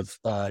to a lot of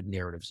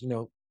narratives.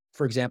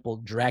 For example,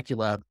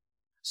 Dracula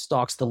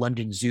stalks the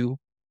London Zoo.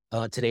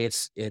 Today,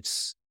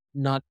 it's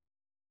not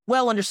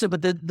well understood,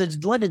 but the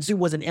London Zoo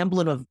was an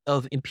emblem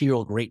of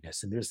imperial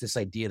greatness. And there's this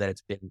idea that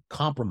it's been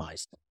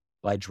compromised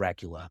by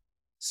Dracula.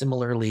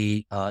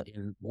 Similarly,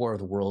 in War of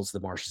the Worlds, the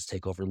Martians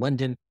take over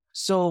London.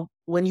 So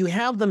when you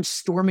have them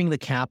storming the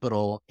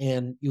Capitol,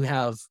 and you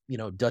have,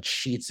 Dutch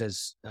Sheets,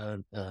 as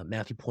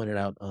Matthew pointed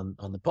out on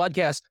the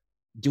podcast,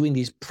 doing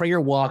these prayer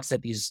walks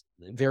at these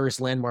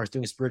various landmarks,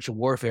 doing spiritual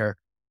warfare,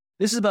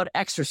 this is about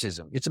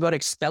exorcism. It's about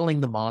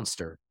expelling the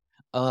monster.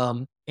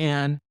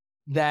 And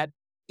that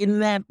in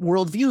that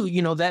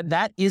worldview,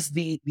 that is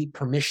the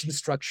permission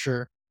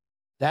structure.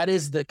 That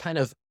is the kind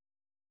of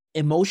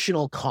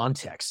emotional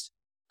context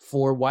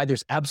for why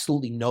there's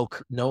absolutely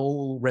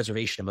no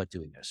reservation about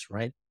doing this,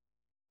 right?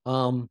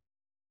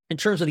 In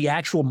terms of the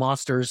actual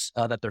monsters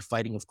that they're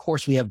fighting, of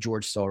course, we have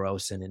George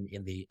Soros. And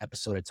in the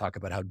episode, I talk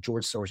about how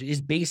George Soros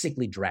is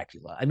basically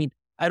Dracula. I mean,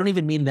 I don't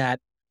even mean that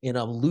in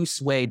a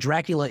loose way.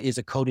 Dracula is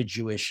a coded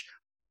Jewish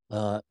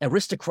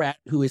aristocrat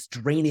who is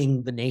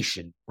draining the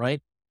nation,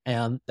 right?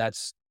 And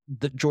that's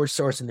the George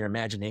Soros in their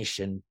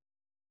imagination.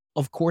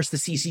 Of course, the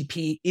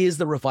CCP is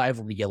the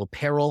revival of the Yellow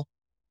Peril,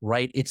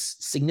 right? It's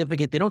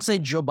significant. They don't say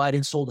Joe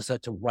Biden sold us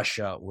out to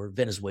Russia or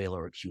Venezuela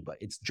or Cuba.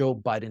 It's Joe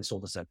Biden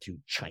sold us out to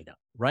China,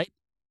 right?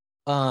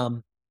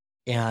 And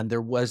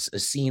there was a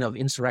scene of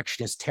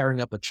insurrectionists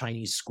tearing up a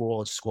Chinese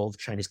scroll of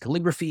Chinese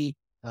calligraphy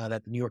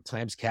that the New York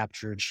Times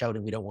captured,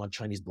 shouting, "We don't want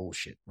Chinese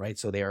bullshit," right?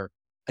 So they are,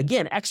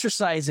 again,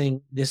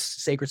 exercising this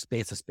sacred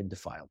space that's been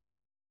defiled.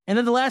 And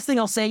then the last thing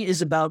I'll say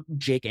is about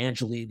Jake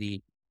Angeli,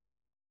 the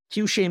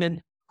Q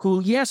shaman,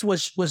 who, yes,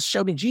 was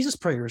shouting Jesus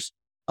prayers,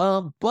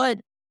 but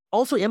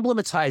also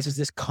emblematizes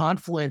this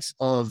confluence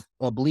of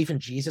belief in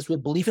Jesus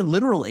with belief in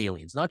literal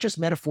aliens, not just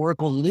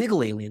metaphorical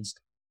legal aliens.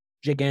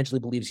 Jake Angeli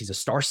believes he's a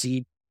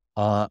starseed,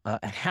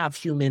 a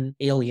half-human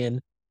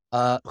alien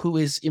who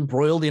is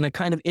embroiled in a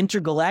kind of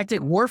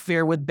intergalactic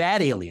warfare with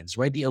bad aliens,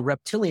 right? The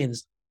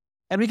reptilians.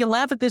 And we can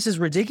laugh at this as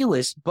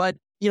ridiculous, but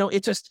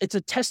it's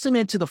a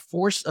testament to the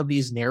force of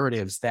these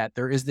narratives, that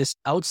there is this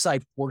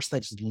outside force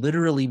that's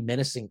literally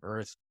menacing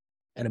Earth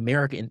and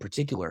America in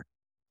particular,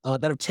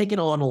 that have taken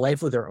on a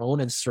life of their own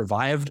and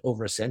survived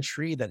over a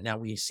century, that now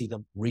we see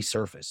them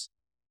resurface.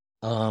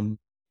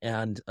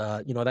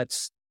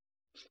 That's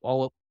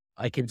all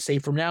I can say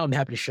from now. I'm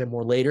happy to share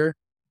more later.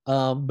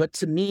 But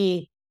to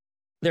me,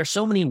 there's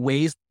so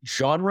many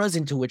genres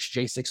into which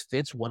J6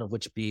 fits, one of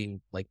which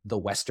being like the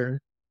Western,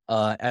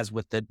 as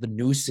with the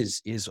noose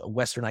is a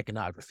Western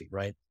iconography,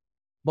 right?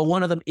 But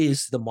one of them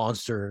is the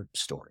monster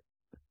story.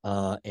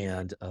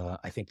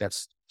 I think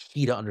that's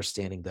key to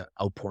understanding the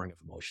outpouring of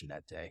emotion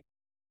that day.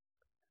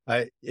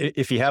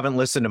 If you haven't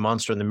listened to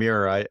Monster in the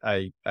Mirror,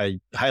 I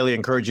highly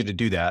encourage you to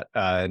do that.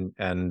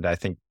 And I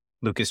think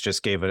Lucas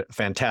just gave a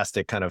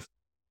fantastic kind of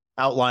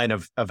outline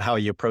of how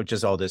he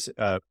approaches all this.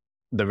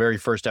 The very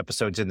first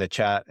episode's in the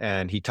chat,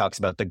 and he talks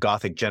about the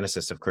Gothic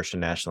genesis of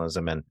Christian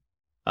nationalism. And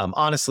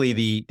honestly,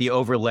 the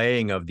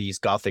overlaying of these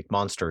Gothic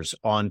monsters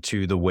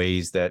onto the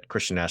ways that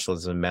Christian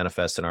nationalism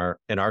manifests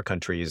in our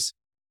country is,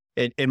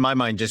 in my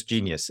mind, just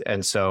genius.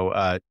 And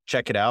so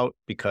check it out,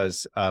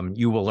 because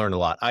you will learn a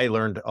lot. I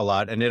learned a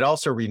lot. And it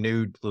also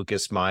renewed,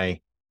 Lucas, my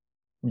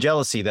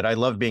jealousy that I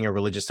love being a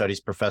religious studies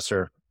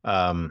professor.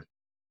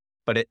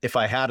 But if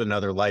I had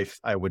another life,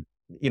 I would,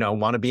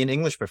 want to be an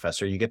English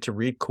professor. You get to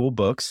read cool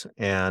books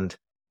and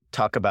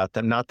talk about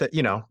them. Not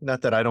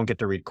that I don't get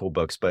to read cool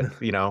books, but,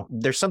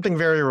 there's something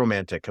very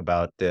romantic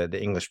about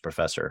the English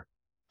professor.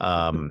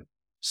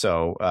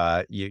 So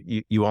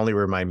you only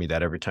remind me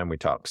that every time we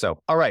talk. So,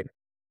 all right.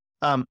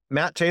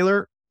 Matt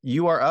Taylor,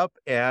 you are up,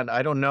 and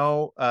I don't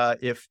know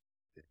if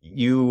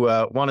you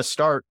want to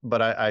start,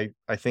 but I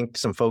think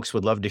some folks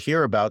would love to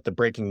hear about the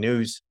breaking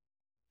news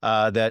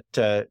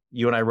that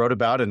you and I wrote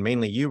about, and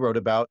mainly you wrote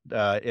about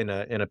in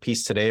a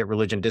piece today at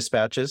Religion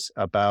Dispatches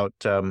about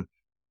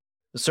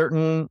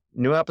certain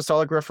New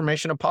Apostolic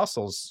Reformation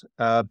apostles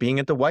being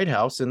at the White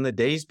House in the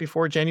days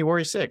before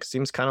January 6th.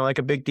 Seems kind of like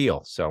a big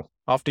deal. So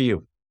off to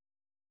you.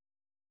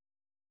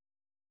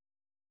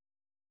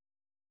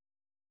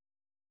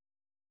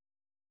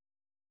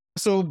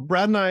 So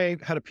Brad and I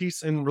had a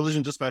piece in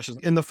Religion Dispatches.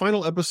 In the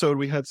final episode,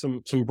 we had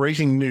some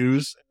breaking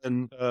news,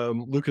 and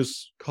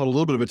Lucas called a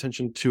little bit of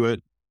attention to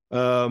it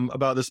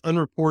about this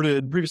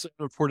previously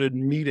unreported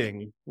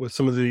meeting with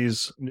some of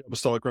these New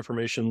Apostolic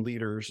Reformation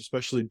leaders,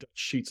 especially Dutch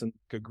Sheets and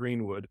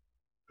Greenwood,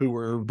 who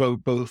were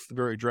both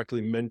very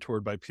directly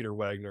mentored by Peter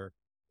Wagner.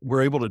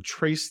 We're able to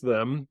trace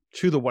them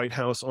to the White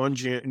House on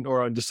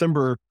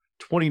December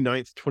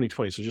 29th,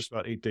 2020, so just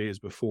about 8 days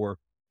before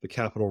the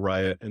Capitol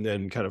riot, and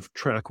then kind of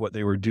track what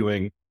they were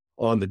doing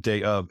on the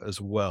day of as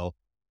well.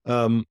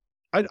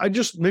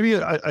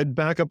 I'd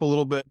back up a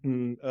little bit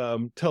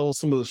and tell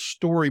some of the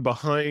story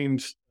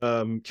behind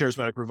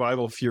charismatic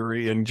revival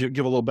fury, and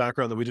give a little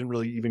background that we didn't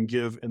really even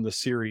give in the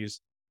series.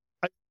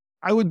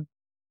 I would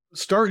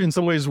start in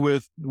some ways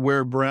with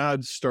where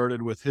Brad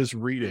started with his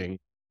reading.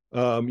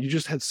 You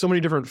just had so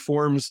many different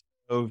forms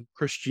of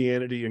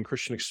Christianity and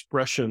Christian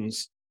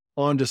expressions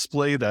on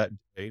display that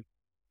day.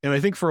 And I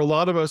think for a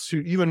lot of us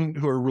who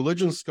are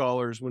religion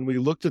scholars, when we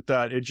looked at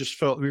that, it just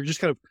felt we were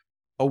just kind of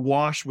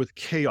awash with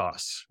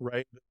chaos,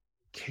 right? The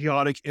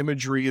chaotic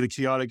imagery, the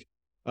chaotic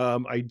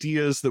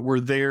ideas that were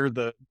there,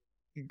 the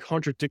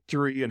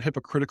contradictory and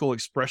hypocritical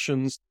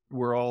expressions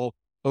were all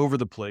over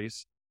the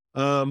place.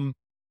 And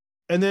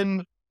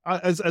then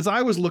as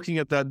I was looking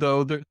at that,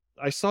 though,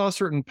 I saw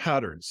certain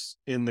patterns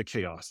in the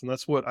chaos. And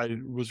that's what I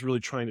was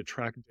really trying to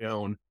track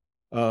down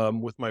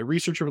with my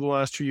research over the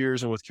last 2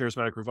 years and with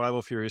charismatic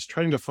revival theory, is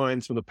trying to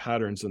find some of the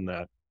patterns in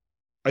that.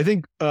 I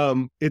think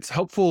it's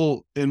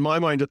helpful in my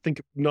mind to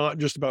think not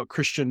just about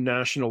Christian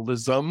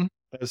nationalism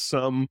as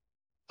some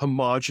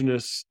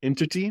homogenous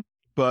entity,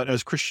 but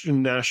as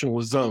Christian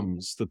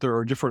nationalisms, that there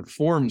are different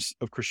forms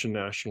of Christian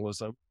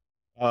nationalism.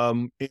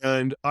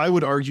 And I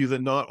would argue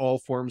that not all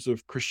forms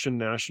of Christian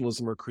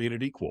nationalism are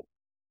created equal.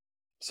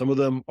 Some of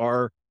them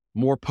are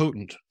more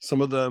potent. Some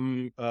of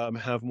them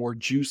have more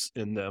juice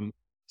in them.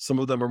 Some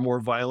of them are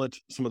more violent.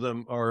 Some of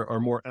them are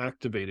more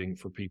activating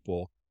for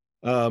people.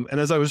 And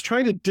as I was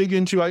trying to dig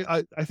into,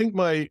 I think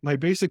my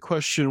basic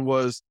question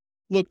was,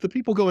 look, the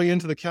people going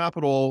into the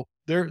Capitol,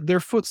 they're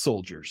foot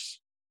soldiers.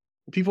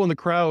 The people in the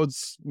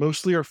crowds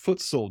mostly are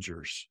foot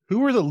soldiers.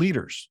 Who are the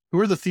leaders?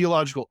 Who are the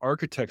theological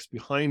architects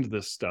behind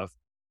this stuff?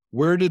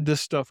 Where did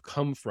this stuff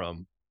come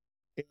from?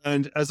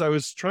 And as I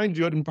was trying to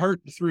do it, in part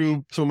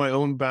through some of my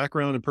own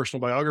background and personal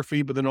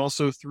biography, but then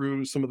also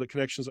through some of the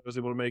connections I was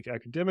able to make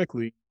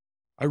academically,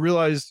 I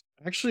realized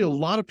actually a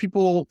lot of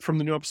people from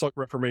the New Apostolic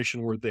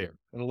Reformation were there.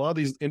 And a lot of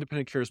these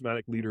independent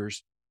charismatic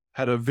leaders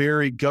had a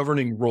very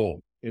governing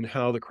role in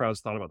how the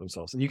crowds thought about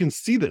themselves. And you can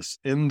see this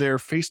in their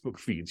Facebook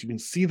feeds. You can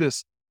see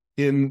this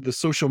in the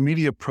social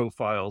media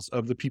profiles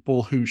of the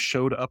people who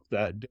showed up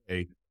that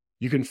day.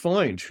 You can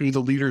find who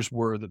the leaders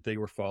were that they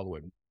were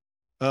following.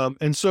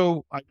 And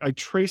so I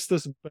trace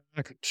this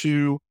back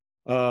to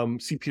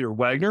C. Peter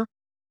Wagner,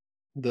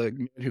 the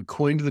man who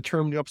coined the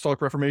term New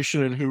Apostolic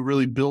Reformation and who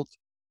really built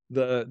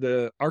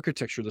the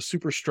architecture, the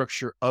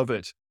superstructure of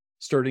it,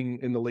 starting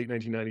in the late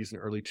 1990s and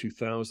early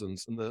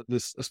 2000s. And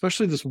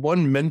especially this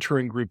one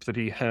mentoring group that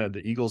he had,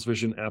 the Eagles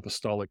Vision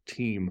Apostolic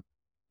Team,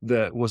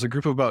 that was a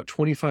group of about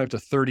 25 to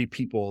 30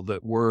 people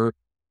that were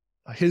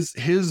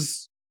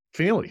his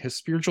family, his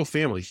spiritual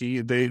family.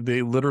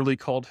 They literally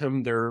called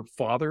him their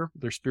father,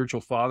 their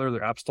spiritual father,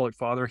 their apostolic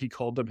father. He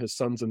called them his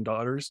sons and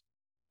daughters.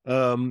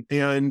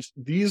 And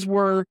these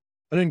were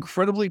an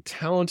incredibly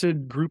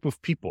talented group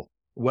of people.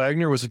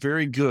 Wagner was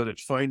very good at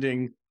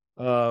finding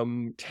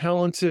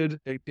talented,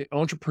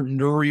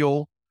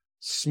 entrepreneurial,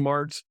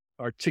 smart,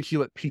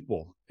 articulate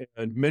people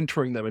and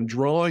mentoring them and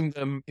drawing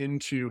them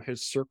into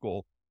his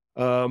circle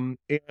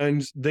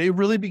And they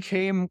really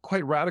became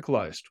quite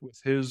radicalized with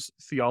his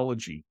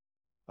theology.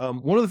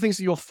 One of the things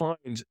that you'll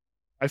find,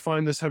 I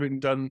find this having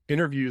done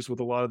interviews with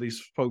a lot of these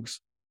folks,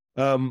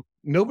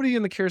 nobody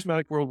in the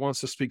charismatic world wants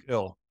to speak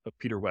ill of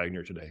Peter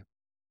Wagner today.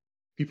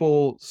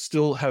 People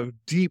still have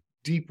deep,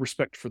 deep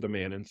respect for the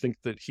man and think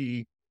that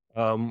he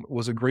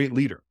was a great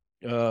leader.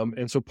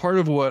 And so part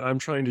of what I'm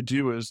trying to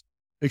do is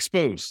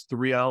expose the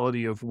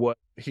reality of what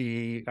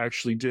he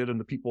actually did and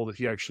the people that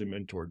he actually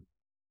mentored.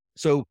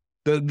 So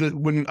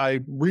when I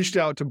reached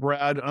out to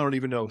Brad, I don't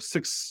even know,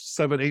 6,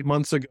 7, 8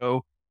 months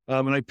ago,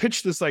 and I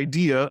pitched this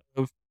idea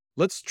of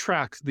let's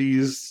track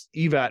these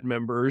EVAT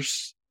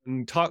members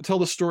and tell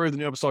the story of the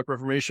New Apostolic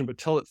Reformation, but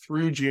tell it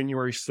through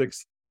January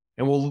 6th.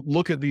 And we'll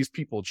look at these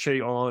people,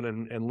 Che On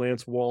and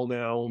Lance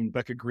Wallnau and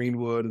Becca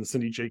Greenwood and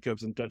Cindy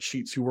Jacobs and Dutch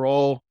Sheets, who were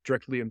all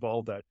directly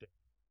involved that day.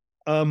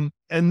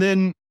 And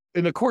then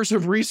in the course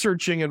of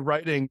researching and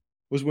writing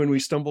was when I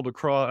stumbled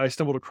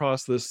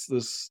across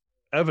this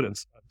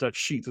evidence, Dutch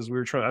Sheets, as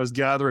I was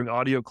gathering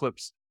audio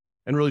clips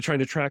and really trying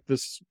to track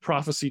this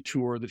prophecy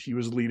tour that he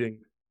was leading,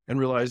 and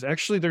realized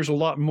actually there's a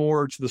lot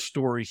more to the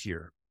story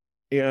here.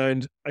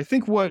 And I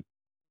think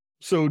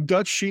so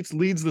Dutch Sheets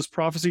leads this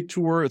prophecy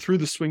tour through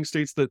the swing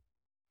states that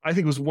I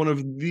think was one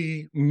of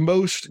the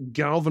most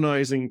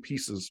galvanizing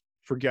pieces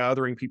for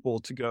gathering people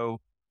to go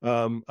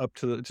up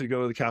to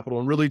go to the Capitol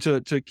and really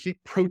to keep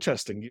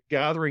protesting,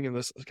 gathering in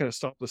this kind of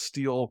Stop the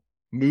Steal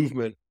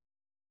movement.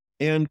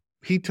 And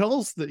he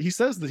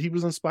says that he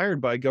was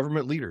inspired by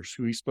government leaders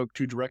who he spoke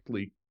to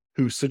directly,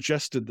 who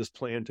suggested this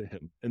plan to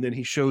him. And then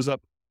he shows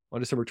up on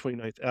December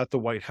 29th at the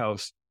White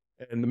House,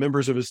 and the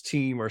members of his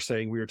team are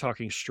saying, we are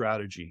talking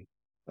strategy.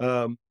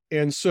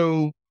 And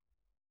so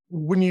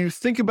when you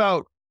think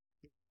about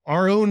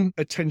our own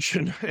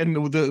attention and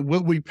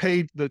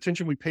the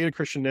attention we pay to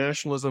Christian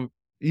nationalism,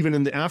 even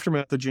in the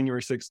aftermath of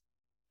January 6th,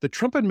 the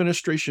Trump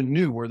administration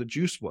knew where the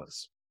juice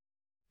was.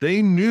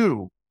 They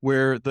knew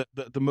where the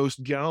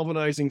most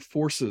galvanizing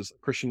forces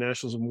of Christian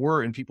nationalism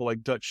were in people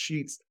like Dutch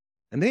Sheets,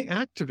 and they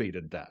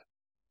activated that,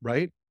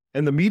 right?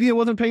 And the media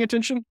wasn't paying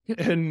attention,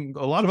 and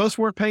a lot of us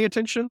weren't paying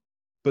attention,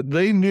 but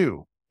they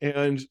knew.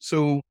 And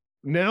so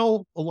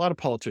now a lot of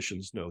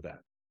politicians know that.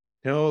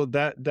 Now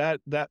that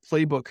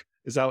playbook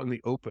is out in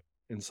the open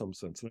in some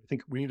sense. And I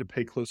think we need to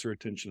pay closer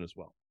attention as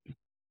well.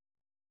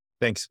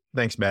 Thanks,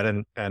 Matt.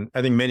 And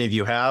I think many of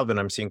you have, and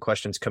I'm seeing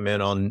questions come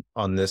in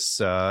on this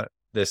set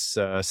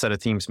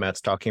of themes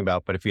Matt's talking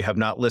about. But if you have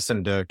not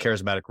listened to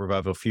Charismatic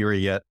Revival Fury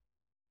yet,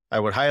 I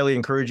would highly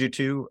encourage you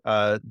to.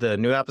 The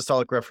New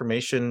Apostolic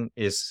Reformation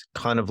is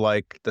kind of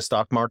like the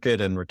stock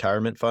market and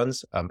retirement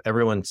funds.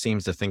 Everyone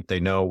seems to think they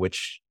know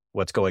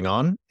what's going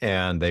on,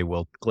 and they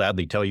will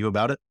gladly tell you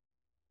about it.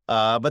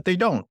 But they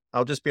don't.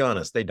 I'll just be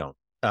honest, they don't.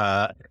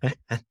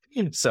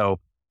 So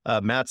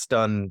Matt's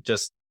done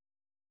just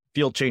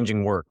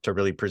field-changing work to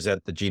really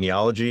present the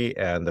genealogy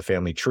and the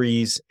family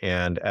trees,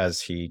 and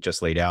as he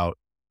just laid out,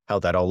 how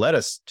that all led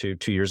us to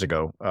 2 years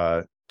ago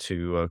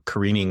to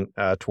careening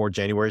toward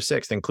January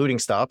 6th, including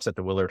stops at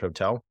the Willard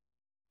Hotel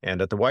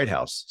and at the White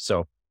House.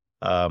 So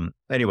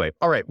anyway,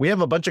 all right, we have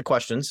a bunch of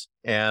questions,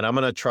 and I'm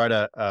going to try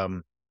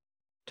to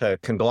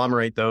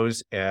conglomerate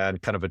those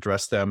and kind of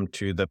address them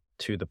to the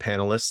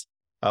panelists.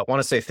 I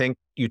want to say thank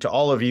you to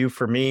all of you.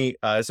 For me,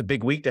 it's a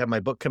big week to have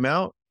my book come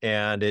out,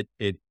 and it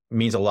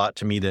means a lot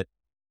to me that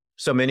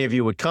so many of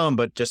you would come,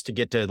 but just to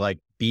get to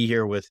be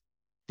here with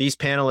these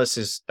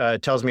panelists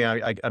tells me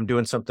I'm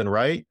doing something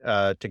right,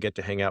 to get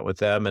to hang out with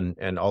them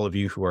and all of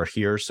you who are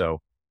here.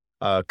 So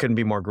couldn't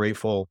be more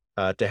grateful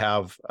to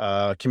have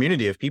a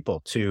community of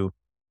people to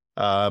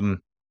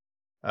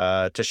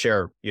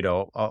share,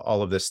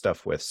 all of this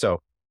stuff with. So,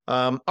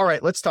 all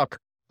right, let's talk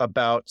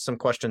about some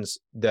questions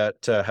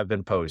that have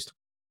been posed.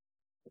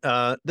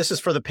 This is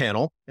for the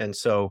panel. And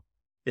so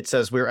it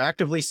says, we're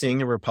actively seeing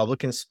the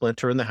Republican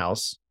splinter in the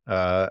House.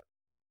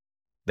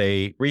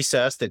 They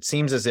recessed. It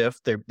seems as if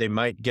they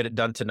might get it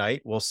done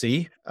tonight. We'll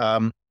see.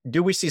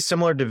 Do we see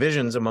similar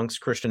divisions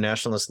amongst Christian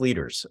nationalist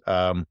leaders?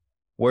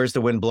 Where's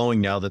the wind blowing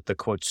now that the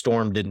quote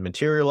storm didn't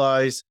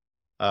materialize?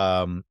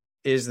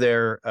 Is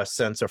there a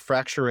sense of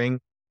fracturing?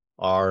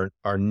 Are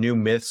new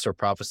myths or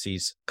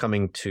prophecies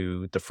coming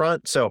to the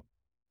front? So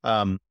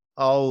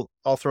I'll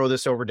throw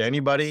this over to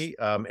anybody.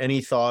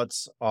 Any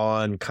thoughts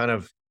on kind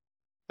of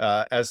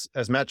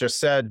as Matt just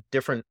said,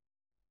 different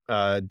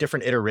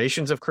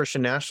iterations of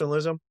Christian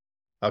nationalism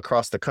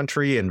across the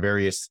country in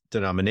various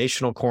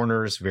denominational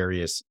corners,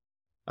 various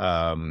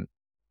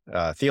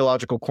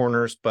theological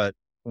corners, but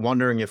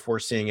wondering if we're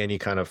seeing any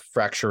kind of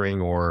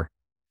fracturing or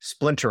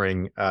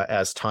splintering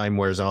as time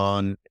wears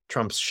on,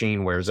 Trump's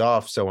sheen wears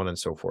off, so on and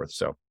so forth.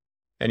 So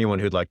anyone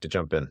who'd like to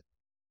jump in.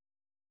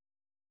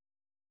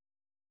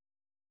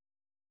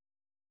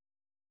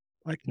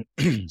 I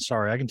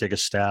can take a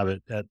stab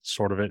at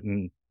sort of it,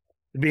 and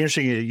it'd be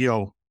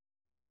interesting,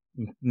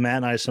 Matt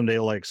and I someday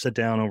sit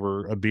down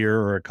over a beer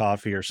or a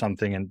coffee or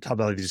something and talk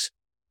about these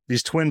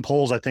twin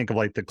poles. I think of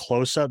the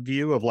close-up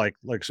view of like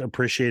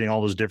appreciating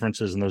all those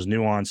differences and those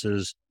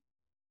nuances,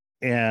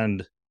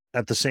 and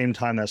at the same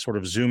time that sort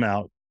of zoom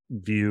out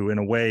view in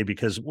a way,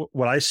 because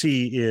what I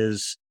see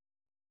is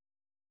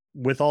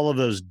with all of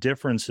those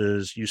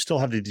differences, you still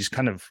have these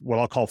kind of what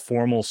I'll call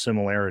formal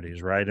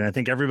similarities, right? And I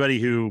think everybody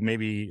who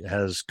maybe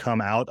has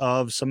come out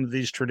of some of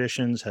these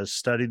traditions, has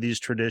studied these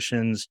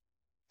traditions,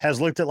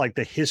 has looked at like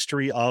the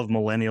history of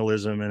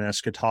millennialism and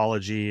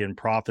eschatology and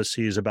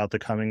prophecies about the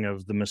coming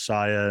of the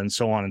Messiah and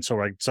so on and so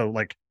right. So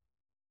like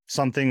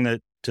something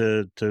that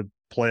to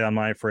play on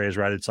my phrase,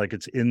 right? It's like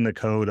it's in the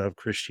code of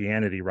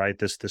Christianity, right?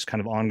 This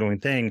kind of ongoing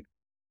thing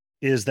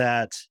is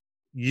that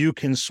you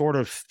can sort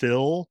of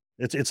fill.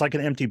 It's like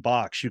an empty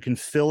box. You can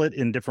fill it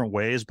in different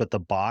ways, but the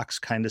box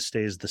kind of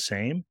stays the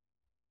same.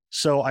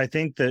 So I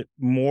think that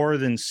more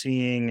than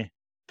seeing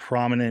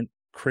prominent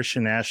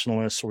Christian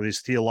nationalists or these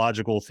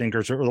theological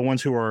thinkers, or the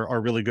ones who are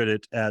really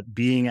good at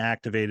being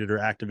activated or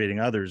activating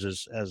others,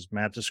 as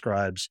Matt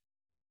describes,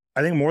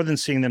 I think more than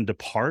seeing them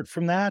depart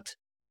from that,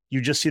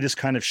 you just see this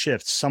kind of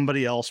shift.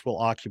 Somebody else will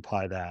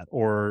occupy that,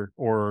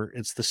 or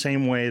it's the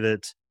same way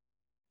that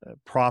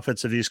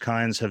prophets of these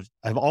kinds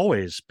have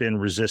always been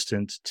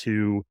resistant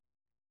to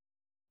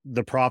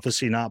the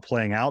prophecy not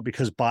playing out,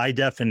 because by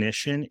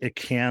definition, it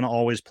can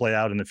always play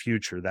out in the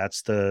future.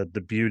 That's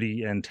the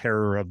beauty and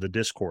terror of the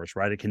discourse,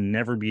 right? It can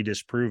never be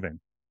disproven.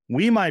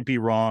 We might be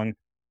wrong,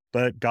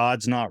 but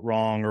God's not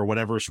wrong, or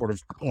whatever sort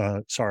of,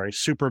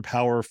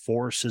 superpower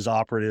force is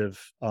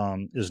operative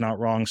is not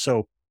wrong.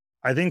 So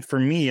I think for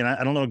me, and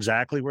I don't know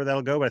exactly where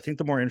that'll go, but I think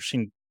the more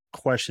interesting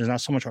question is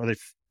not so much, are they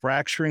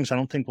fracturing? So I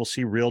don't think we'll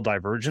see real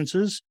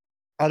divergences.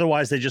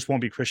 Otherwise, they just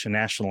won't be Christian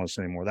nationalists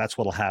anymore. That's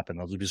what'll happen.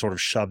 They'll be sort of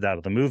shoved out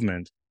of the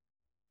movement.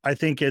 I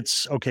think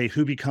it's, okay,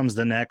 who becomes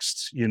the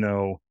next,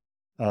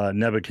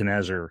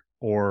 Nebuchadnezzar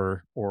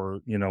or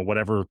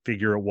whatever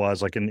figure it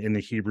was, like in the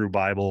Hebrew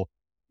Bible,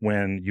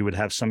 when you would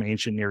have some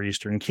ancient Near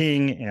Eastern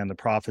king and the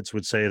prophets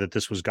would say that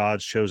this was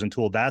God's chosen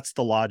tool. That's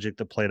the logic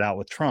that played out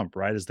with Trump,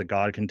 right? Is that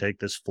God can take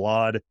this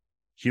flawed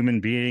human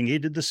being. He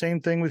did the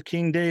same thing with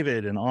King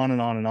David, and on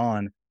and on and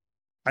on.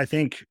 I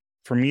think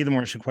for me, the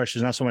more interesting question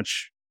is not so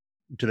much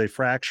do they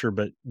fracture,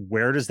 but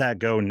where does that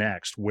go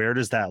next? Where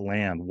does that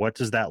land? What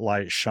does that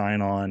light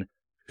shine on?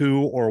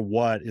 Who or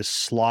what is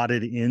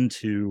slotted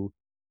into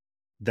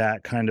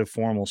that kind of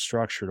formal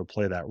structure to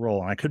play that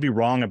role? And I could be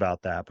wrong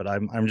about that, but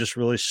I'm just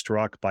really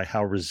struck by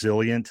how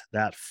resilient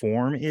that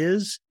form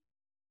is,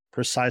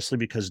 precisely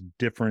because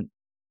different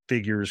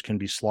figures can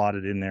be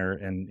slotted in there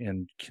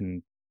and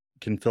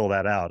can fill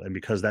that out. And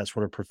because that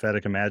sort of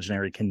prophetic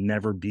imaginary can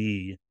never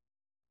be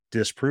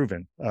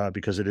disproven,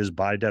 because it is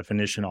by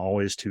definition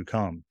always to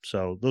come.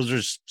 So those are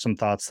some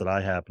thoughts that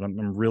I have, and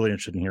I'm really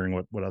interested in hearing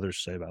what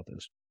others say about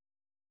this.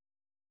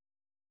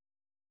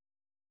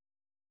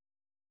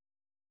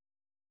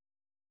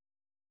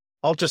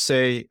 I'll just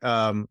say,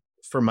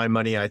 for my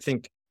money, I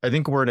think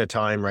we're in a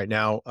time right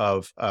now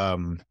of, I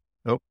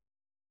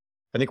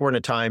think we're in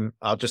a time,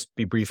 I'll just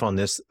be brief on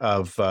this,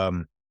 of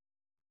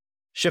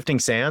shifting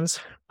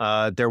sands.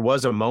 There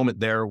was a moment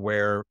there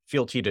where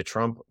fealty to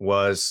Trump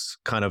was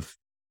kind of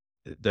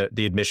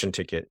the admission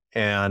ticket.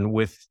 And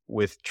with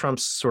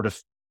Trump's sort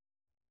of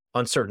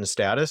uncertain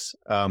status,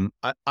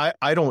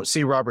 I don't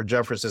see Robert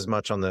Jeffress as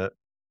much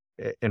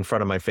in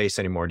front of my face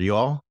anymore. Do you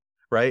all?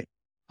 Right?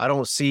 I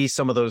don't see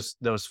some of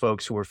those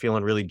folks who are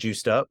feeling really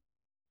juiced up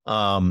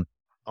on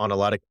a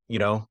lot of,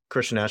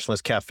 Christian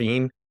nationalist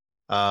caffeine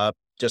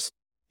just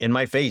in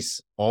my face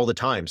all the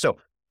time. So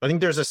I think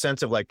there's a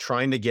sense of like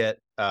trying to get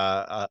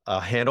a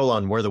handle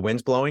on where the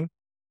wind's blowing,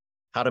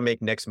 how to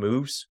make next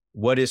moves,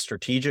 what is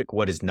strategic,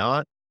 what is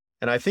not.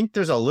 And I think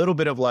there's a little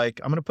bit of like,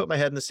 I'm going to put my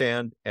head in the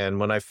sand, and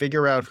when I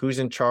figure out who's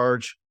in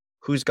charge,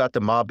 who's got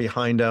the mob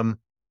behind them,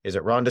 is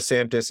it Ron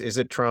DeSantis, is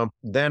it Trump,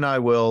 then I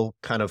will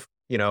kind of,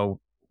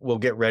 we'll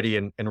get ready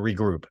and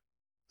regroup.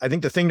 I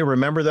think the thing to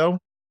remember, though,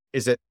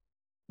 is that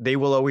they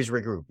will always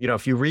regroup.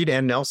 If you read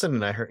Ann Nelson,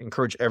 and I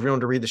encourage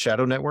everyone to read The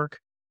Shadow Network,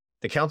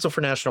 the Council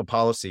for National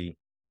Policy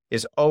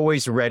is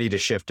always ready to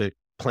shift to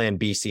plan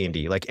B, C, and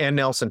D. Like Ann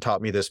Nelson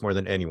taught me this more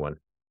than anyone,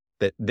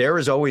 that there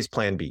is always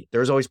plan B.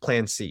 There's always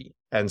plan C.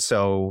 And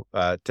so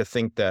to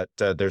think that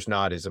there's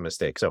not is a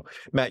mistake. So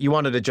Matt, you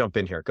wanted to jump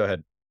in here. Go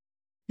ahead.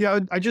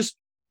 Yeah, I just,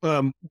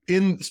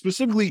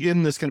 specifically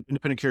in this kind of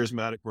independent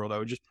charismatic world, I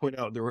would just point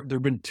out there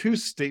have been two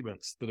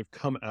statements that have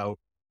come out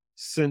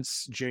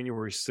since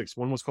January 6th.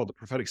 One was called the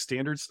Prophetic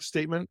Standards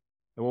Statement,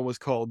 and one was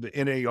called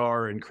the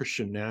NAR and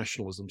Christian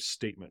Nationalism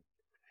Statement.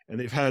 And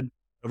they've had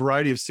a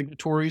variety of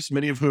signatories,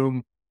 many of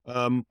whom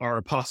are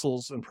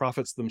apostles and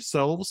prophets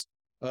themselves.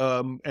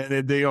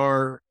 And they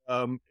are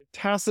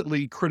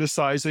tacitly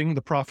criticizing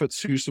the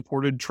prophets who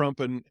supported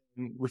Trump and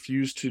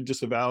refused to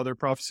disavow their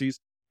prophecies,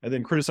 and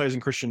then criticizing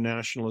Christian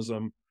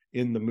nationalism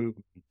in the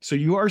movement. So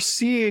you are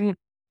seeing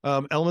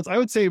elements. I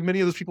would say many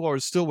of those people are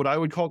still what I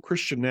would call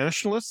Christian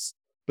nationalists,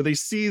 but they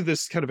see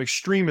this kind of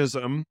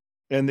extremism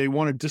and they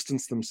want to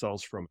distance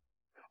themselves from it.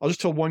 I'll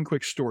just tell one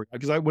quick story,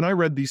 because when I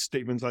read these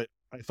statements, I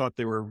thought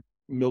they were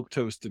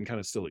milquetoast and kind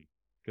of silly,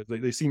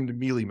 because they seemed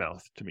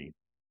mealy-mouthed to me.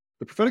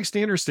 The Prophetic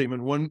Standards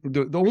Statement,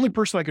 the only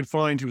person I could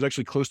find who was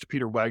actually close to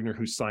Peter Wagner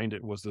who signed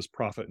it was this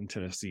prophet in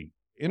Tennessee.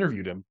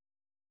 Interviewed him.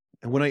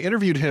 And when I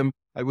interviewed him,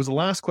 the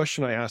last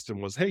question I asked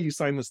him was, hey, you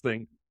signed this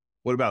thing.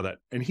 What about that?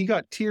 And he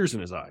got tears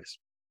in his eyes.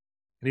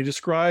 And he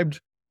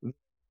described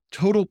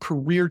total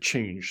career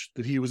change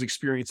that he was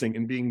experiencing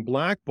and being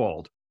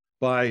blackballed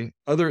by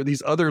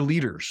these other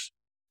leaders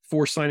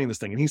for signing this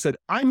thing. And he said,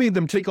 I made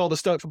them take all the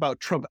stuff about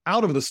Trump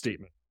out of the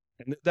statement.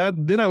 And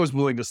then I was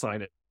willing to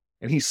sign it.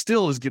 And he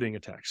still is getting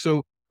attacked.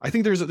 So I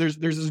think there's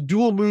this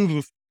dual move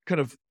of kind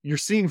of, you're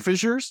seeing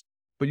fissures,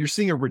 but you're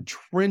seeing a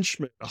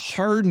retrenchment, a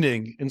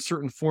hardening in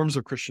certain forms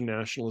of Christian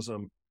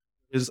nationalism,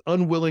 is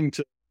unwilling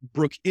to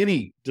brook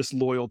any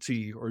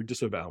disloyalty or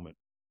disavowalment.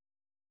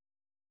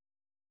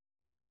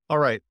 All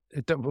right.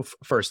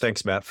 First,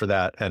 thanks, Matt, for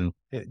that. And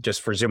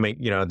just for zooming,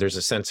 there's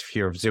a sense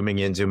here of zooming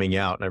in, zooming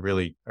out. And I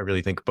really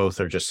think both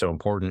are just so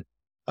important.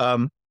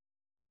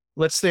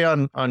 Let's stay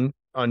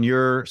on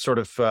your sort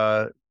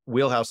of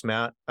wheelhouse,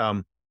 Matt.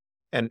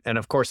 And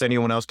of course,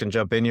 anyone else can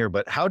jump in here,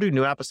 but how do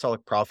New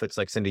Apostolic prophets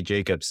like Cindy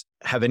Jacobs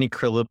have any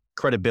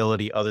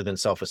credibility other than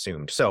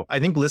self-assumed? So I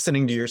think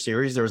listening to your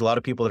series, there was a lot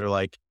of people that are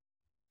like,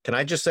 can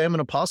I just say I'm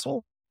an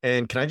apostle?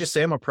 And can I just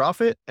say I'm a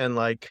prophet? And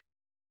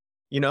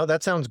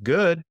that sounds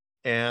good.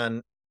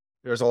 And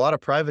there's a lot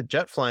of private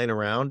jet flying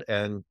around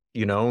and,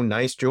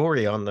 nice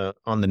jewelry on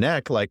the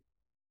neck. Like,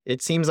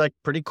 it seems like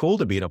pretty cool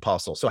to be an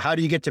apostle. So how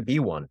do you get to be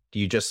one? Do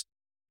you just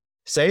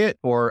say it?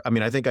 Or,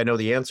 I think I know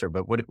the answer,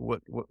 but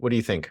what do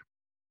you think?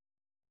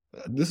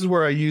 This is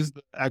where I use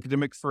the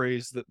academic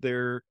phrase that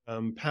their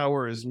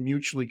power is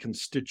mutually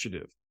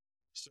constitutive.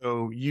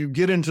 So you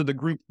get into the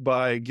group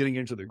by getting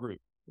into the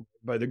group,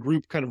 by the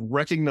group kind of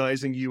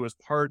recognizing you as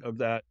part of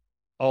that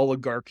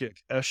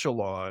oligarchic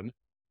echelon.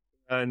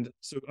 And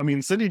so,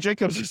 Cindy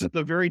Jacobs is at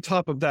the very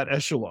top of that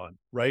echelon,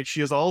 right?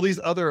 She has all these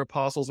other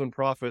apostles and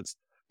prophets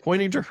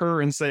pointing to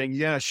her and saying,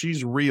 yeah,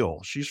 she's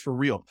real. She's for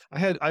real.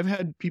 I've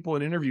had people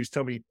in interviews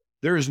tell me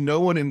there is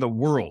no one in the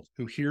world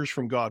who hears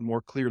from God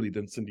more clearly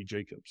than Cindy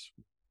Jacobs.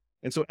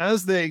 And so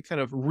as they kind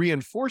of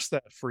reinforce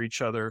that for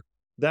each other,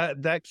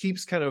 that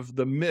keeps kind of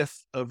the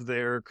myth of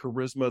their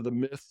charisma, the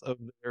myth of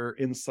their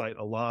insight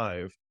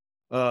alive.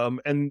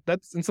 And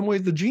that's in some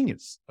ways the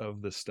genius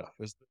of this stuff,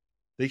 is that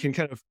they can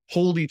kind of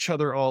hold each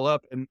other all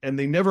up, and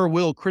they never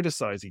will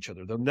criticize each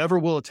other. They'll never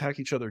will attack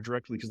each other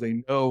directly because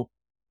they know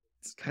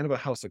it's kind of a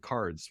house of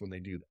cards when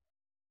they do that.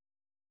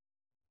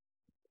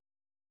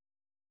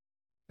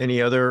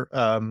 Any other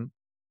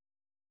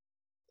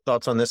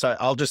thoughts on this?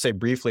 I'll just say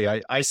briefly,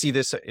 I see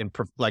this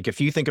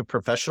if you think of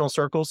professional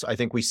circles, I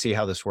think we see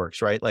how this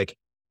works, right? Like,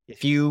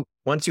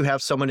 once you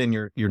have someone in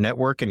your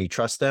network and you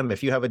trust them,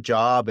 if you have a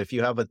job, if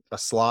you have a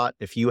slot,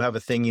 if you have a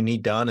thing you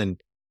need done, and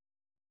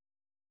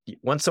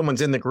once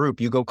someone's in the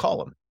group, you go call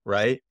them,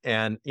 right?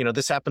 And,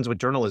 this happens with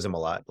journalism a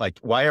lot. Like,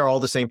 why are all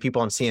the same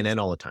people on CNN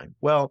all the time?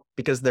 Well,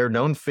 because they're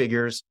known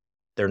figures,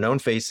 they're known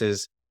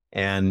faces,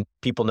 and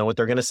people know what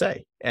they're going to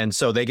say. And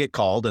so they get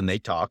called and they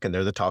talk, and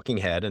they're the talking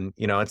head, and,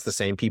 it's the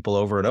same people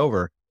over and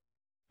over.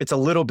 It's a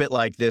little bit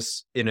like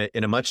this in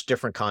a much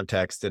different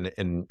context and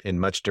in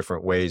much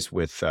different ways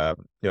with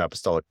New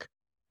Apostolic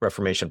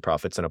Reformation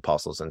prophets and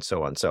apostles and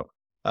so on. So,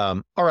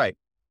 all right.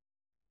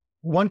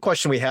 One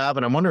question we have,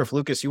 and I wonder if,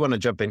 Lucas, you want to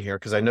jump in here,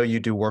 because I know you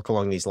do work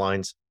along these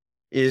lines,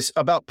 is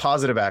about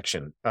positive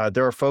action.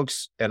 There are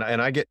folks, and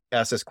I get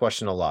asked this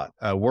question a lot,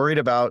 worried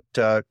about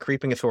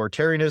creeping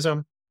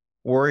authoritarianism,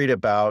 worried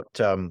about,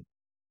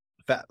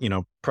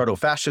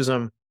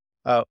 proto-fascism,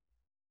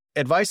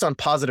 advice on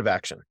positive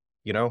action.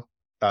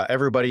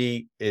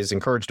 Everybody is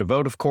encouraged to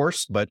vote, of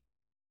course, but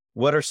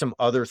what are some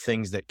other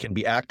things that can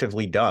be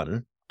actively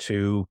done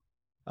to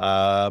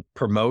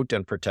promote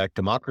and protect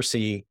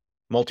democracy,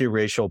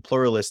 multiracial,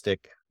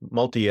 pluralistic,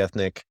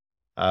 multi-ethnic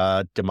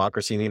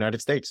democracy in the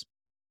United States?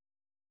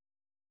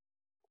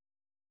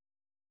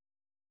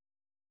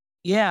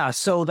 Yeah,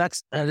 so that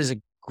is a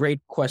great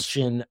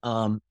question.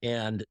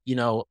 And,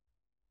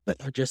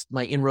 just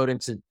my inroad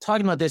into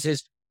talking about this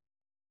is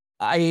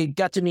I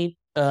got to meet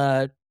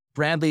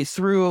Bradley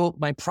through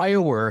my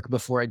prior work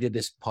before I did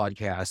this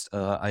podcast.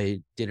 I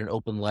did an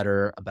open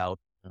letter about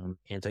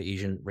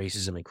anti-Asian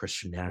racism and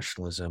Christian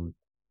nationalism.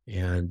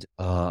 And,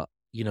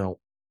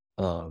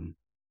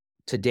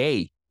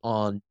 today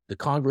on the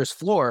Congress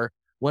floor,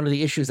 one of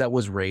the issues that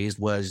was raised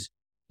was,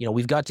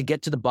 we've got to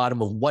get to the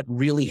bottom of what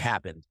really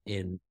happened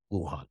in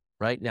Wuhan.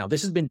 Right now,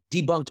 this has been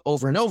debunked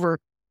over and over,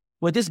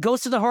 but this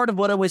goes to the heart of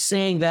what I was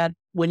saying, that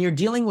when you're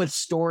dealing with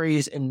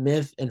stories and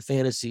myth and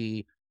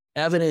fantasy,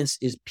 evidence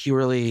is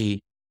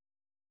purely,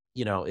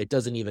 it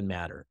doesn't even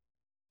matter.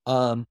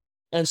 And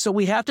so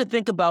we have to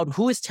think about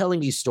who is telling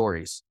these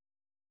stories,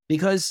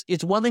 because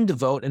it's one thing to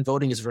vote, and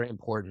voting is very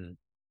important.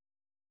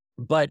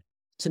 But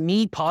to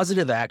me,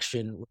 positive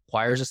action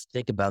requires us to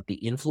think about the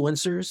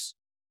influencers,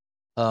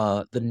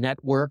 the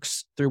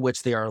networks through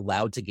which they are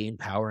allowed to gain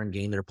power and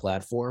gain their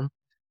platform,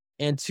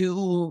 and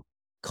to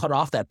cut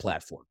off that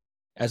platform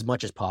as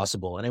much as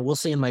possible. And I will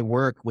say in my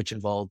work, which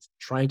involved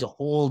trying to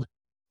hold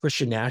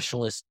Christian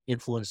nationalist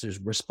influencers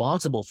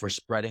responsible for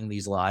spreading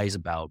these lies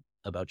about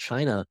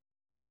China,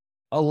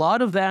 a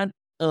lot of that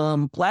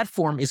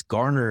platform is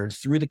garnered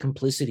through the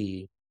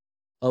complicity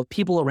of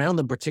people around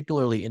them,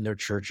 particularly in their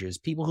churches,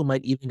 people who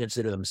might even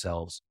consider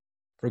themselves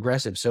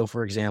progressive. So,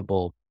 for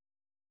example,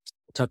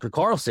 Tucker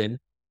Carlson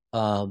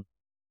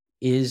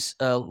is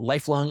a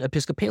lifelong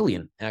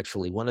Episcopalian.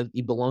 Actually,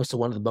 he belongs to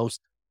one of the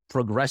most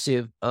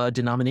progressive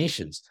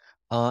denominations,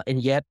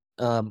 and yet,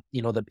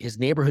 his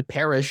neighborhood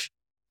parish.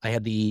 I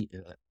had the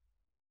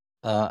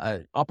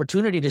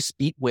opportunity to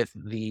speak with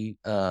the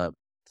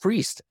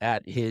priest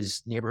at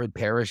his neighborhood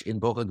parish in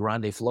Boca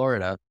Grande,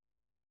 Florida.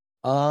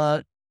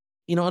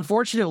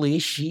 Unfortunately,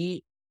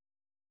 she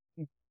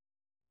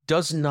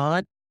does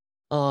not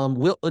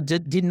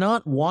did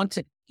not want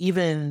to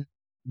even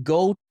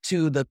go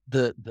to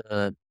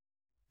the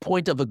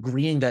point of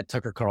agreeing that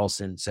Tucker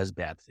Carlson says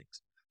bad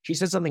things. She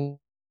said something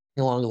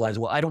along the lines,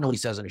 well, I don't know what he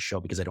says on his show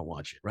because I don't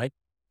watch it, right?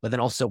 But then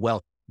also,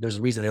 well, there's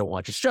a reason I don't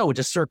watch his show. It's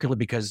just circular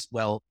because,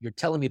 well, you're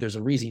telling me there's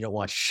a reason you don't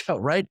watch the show,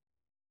 right?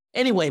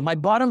 Anyway, my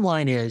bottom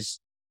line is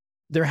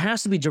there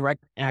has to be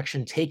direct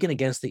action taken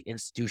against the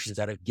institutions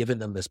that have given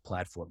them this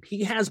platform.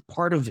 He has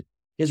part of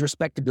his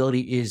respectability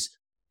is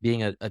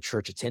being a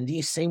church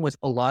attendee. Same with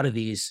a lot of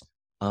these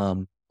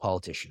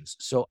politicians.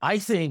 So I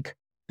think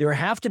there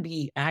have to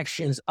be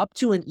actions up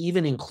to and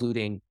even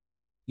including,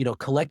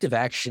 collective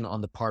action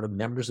on the part of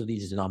members of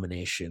these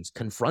denominations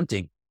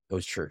confronting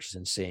those churches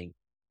and saying,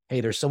 hey,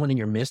 there's someone in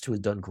your midst who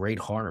has done great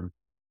harm.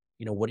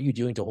 What are you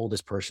doing to hold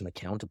this person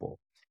accountable?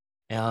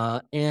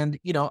 And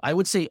I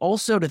would say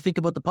also to think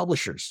about the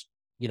publishers,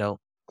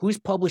 who's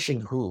publishing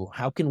who?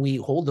 How can we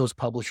hold those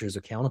publishers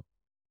accountable?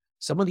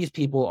 Some of these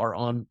people are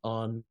on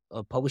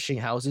publishing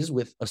houses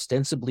with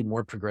ostensibly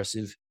more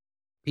progressive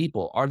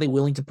people. Are they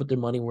willing to put their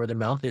money where their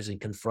mouth is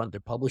and confront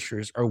their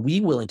publishers? Are we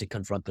willing to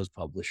confront those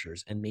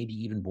publishers and maybe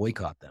even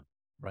boycott them?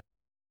 Right.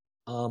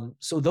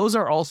 So those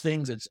are all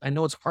things. I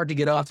know it's hard to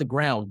get off the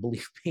ground,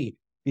 believe me,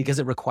 because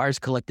it requires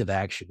collective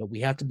action, but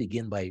we have to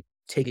begin by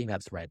taking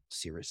that threat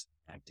seriously,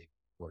 acting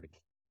accordingly.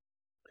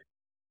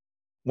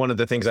 One of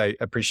the things I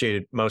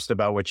appreciated most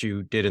about what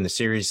you did in the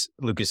series,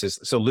 Lucas, is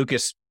so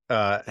Lucas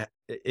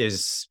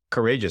is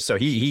courageous. So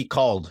he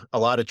called a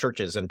lot of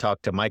churches and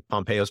talked to Mike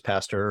Pompeo's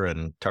pastor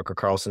and Tucker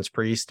Carlson's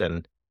priest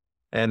and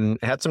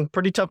had some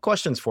pretty tough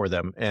questions for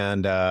them.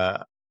 And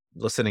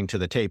listening to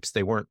the tapes,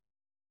 they weren't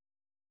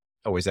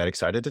always that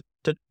excited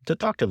to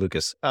talk to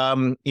Lucas.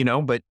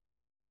 But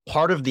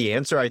part of the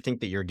answer I think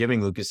that you're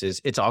giving, Lucas,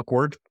 is it's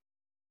awkward.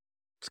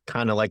 It's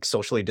kind of like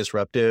socially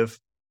disruptive.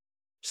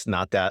 It's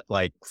not that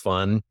like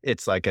fun.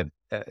 It's like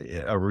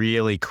a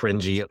really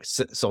cringy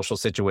social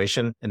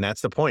situation. And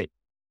that's the point.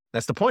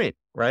 That's the point,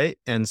 right?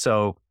 And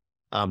so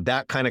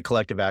that kind of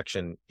collective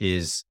action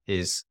is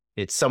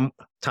it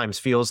sometimes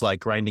feels like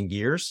grinding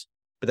gears,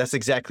 but that's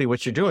exactly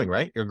what you're doing,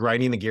 right? You're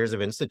grinding the gears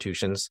of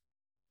institutions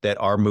that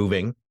are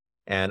moving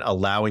and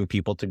allowing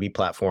people to be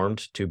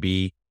platformed, to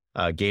be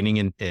gaining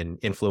in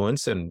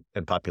influence and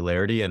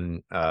popularity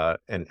and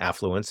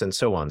affluence and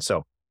so on.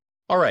 So,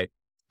 all right.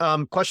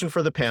 Question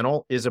for the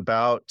panel is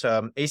about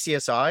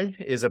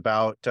ACSI, is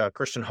about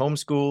Christian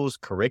homeschools,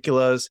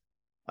 curriculas.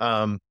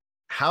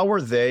 How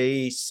are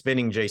they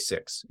spinning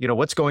J6?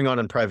 What's going on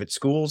in private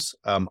schools?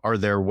 Are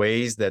there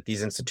ways that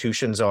these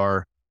institutions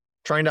are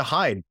trying to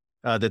hide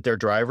that they're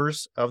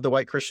drivers of the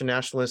white Christian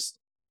nationalist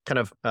kind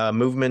of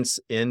movements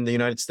in the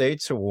United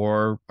States,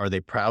 or are they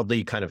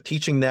proudly kind of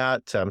teaching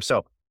that? So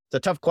it's a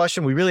tough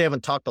question. We really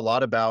haven't talked a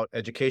lot about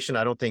education.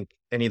 I don't think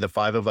any of the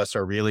five of us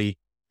are really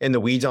in the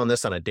weeds on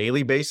this on a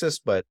daily basis,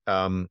 but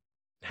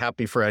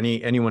happy for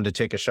anyone to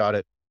take a shot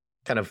at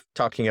kind of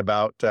talking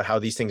about how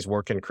these things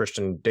work in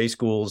Christian day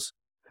schools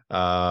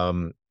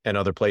and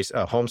other places,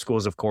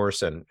 homeschools, of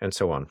course, and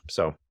so on.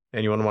 So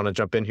anyone want to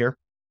jump in here?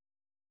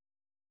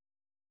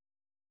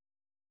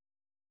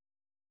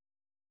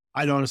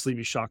 I'd honestly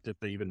be shocked if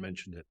they even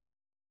mentioned it.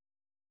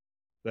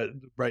 That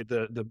right,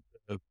 the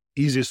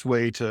easiest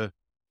way to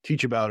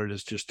teach about it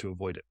is just to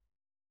avoid it.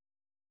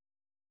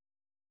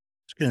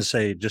 I was going to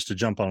say, just to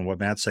jump on what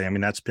Matt's saying, I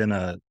mean, that's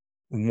been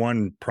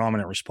one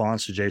prominent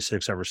response to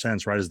J6 ever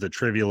since, right? Is the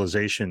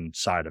trivialization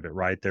side of it,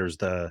 right? There's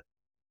the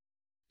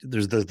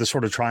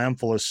sort of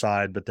triumphalist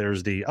side, but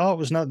there's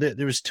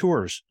there was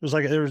tours.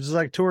 There was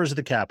like tours of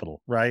the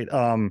Capitol, right?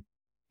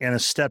 And a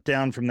step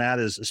down from that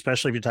is,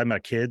 especially if you're talking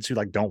about kids who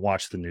like don't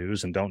watch the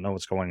news and don't know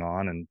what's going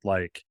on and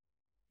like,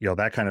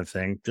 that kind of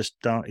thing. Just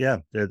don't. Yeah.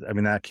 I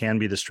mean, that can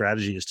be the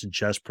strategy, is to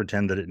just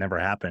pretend that it never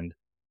happened,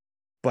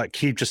 but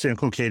keep just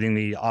inculcating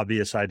the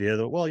obvious idea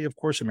that, well, of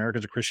course,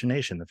 America's a Christian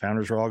nation. The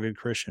founders were all good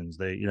Christians.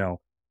 They,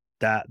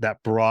 that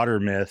broader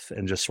myth,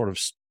 and just sort of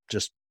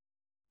just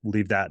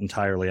leave that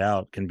entirely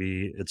out can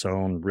be its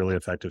own really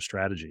effective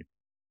strategy.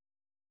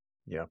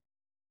 Yeah.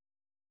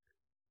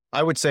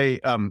 I would say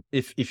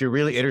if you're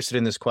really interested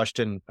in this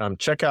question,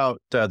 check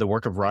out the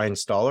work of Ryan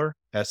Stollar,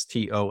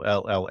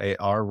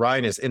 Stollar.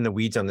 Ryan is in the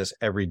weeds on this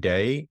every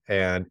day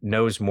and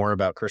knows more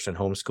about Christian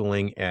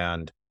homeschooling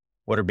and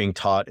what are being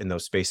taught in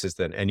those spaces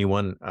than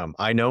anyone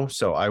I know.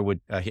 So I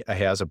would, he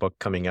has a book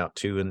coming out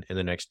too in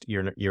the next year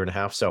and a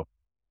half. So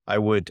I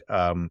would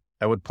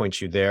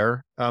point you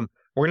there. We're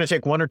going to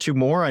take one or two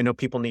more. I know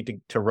people need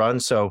to run.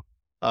 So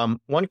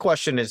One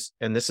question is,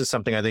 and this is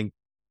something I think,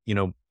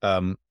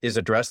 is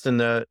addressed in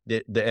the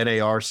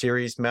NAR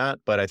series, Matt,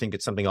 but I think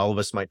it's something all of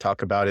us might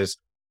talk about is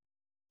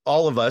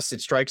all of us,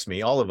 it strikes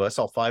me, all of us,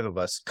 all five of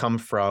us come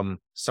from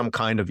some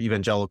kind of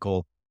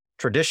evangelical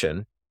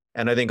tradition.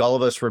 And I think all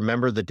of us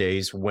remember the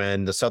days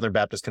when the Southern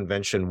Baptist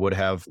Convention would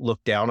have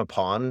looked down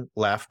upon,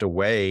 laughed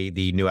away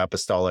the New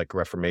Apostolic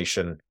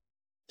Reformation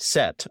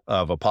set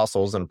of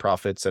apostles and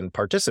prophets and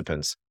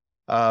participants.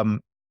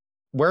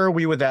 Where are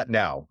we with that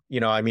now?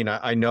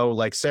 I know,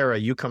 like Sarah,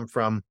 you come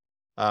from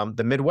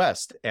the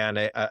Midwest and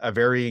a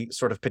very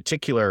sort of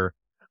particular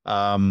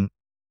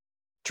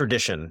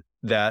tradition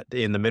that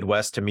in the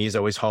Midwest, to me, is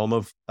always home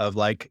of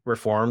like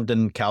Reformed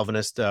and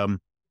Calvinist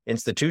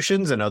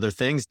institutions and other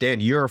things. Dan,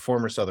 you're a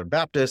former Southern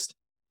Baptist.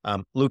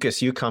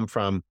 Lucas, you come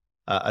from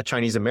a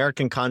Chinese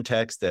American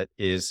context that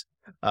it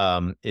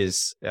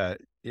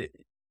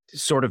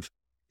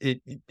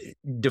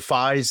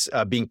defies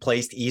being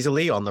placed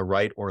easily on the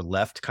right or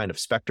left kind of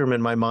spectrum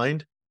in my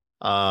mind.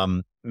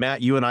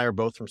 Matt, you and I are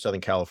both from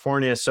Southern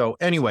California. So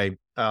anyway,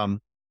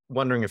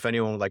 wondering if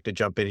anyone would like to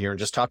jump in here and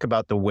just talk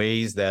about the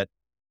ways that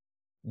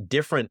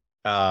different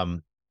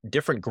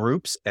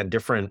groups and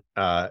different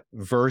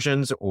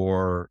versions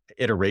or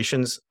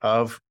iterations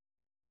of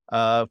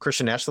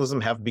Christian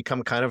nationalism have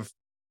become kind of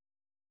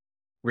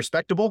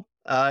respectable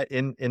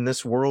in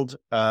this world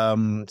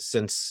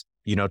since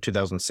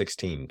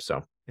 2016.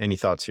 So any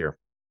thoughts here?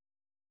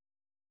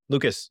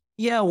 Lucas?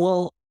 Yeah,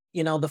 well,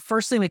 the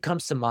first thing that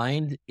comes to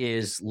mind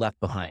is Left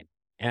Behind.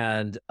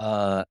 And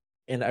I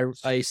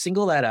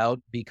single that out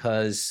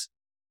because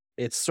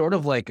it's sort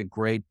of like a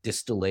great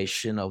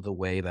distillation of the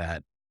way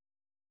that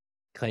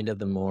kind of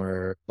the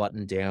more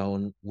buttoned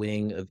down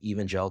wing of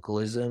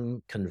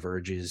evangelicalism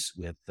converges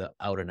with the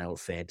out and out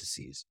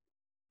fantasies.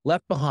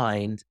 Left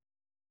Behind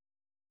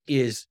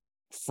is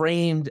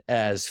framed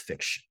as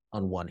fiction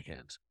on one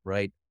hand,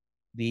 right?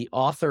 The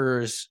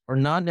authors are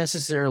not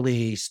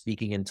necessarily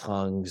speaking in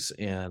tongues,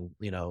 and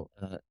Tim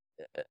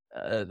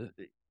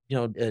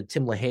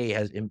LaHaye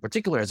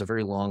has a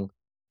very long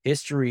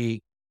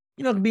history,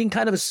 being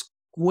kind of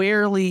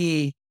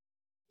squarely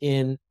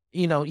in,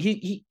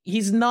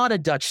 he's not a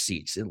Dutch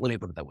Seats, let me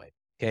put it that way,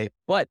 okay?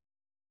 But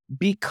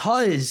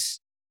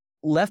because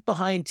Left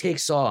Behind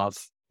takes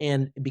off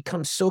and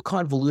becomes so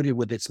convoluted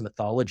with its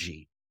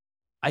mythology,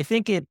 I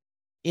think it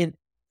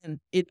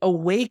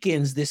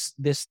awakens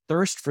this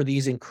thirst for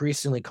these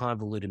increasingly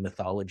convoluted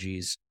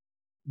mythologies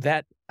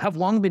that have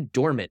long been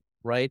dormant,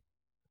 right?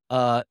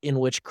 In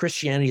which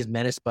Christianity is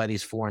menaced by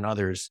these foreign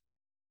others.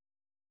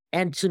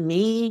 And to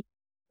me,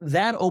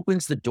 that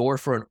opens the door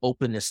for an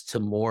openness to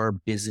more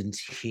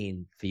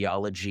Byzantine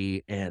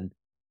theology and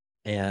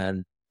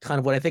kind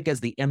of what I think is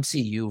the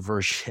MCU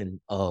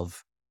version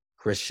of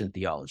Christian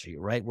theology,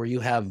 right? Where you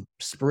have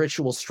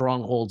spiritual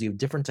strongholds, you have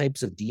different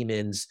types of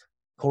demons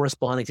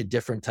corresponding to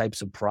different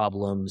types of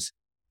problems,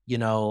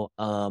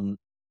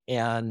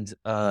 and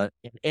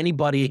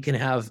anybody can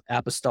have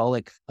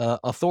apostolic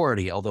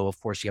authority, although of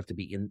course you have to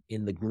be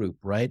in the group,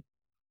 right?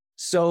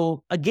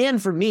 So again,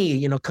 for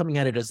me, coming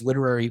at it as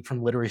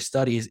from literary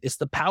studies, it's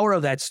the power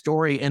of that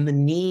story and the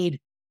need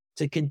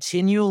to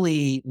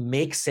continually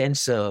make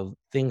sense of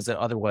things that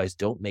otherwise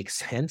don't make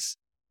sense,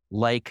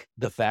 like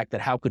the fact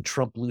that how could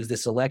Trump lose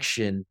this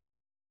election,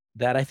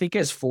 that I think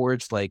has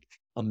forged like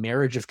a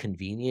marriage of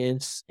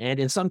convenience and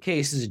in some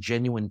cases a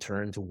genuine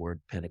turn toward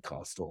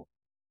Pentecostal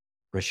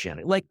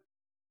Christianity. Like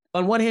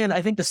on one hand,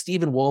 I think the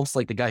Stephen Wolfs,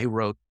 like the guy who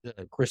wrote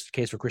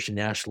Case for Christian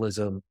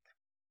Nationalism,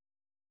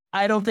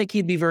 I don't think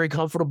he'd be very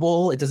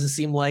comfortable. It doesn't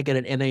seem like at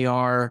an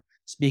NAR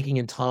speaking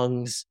in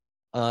tongues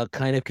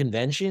kind of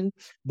convention,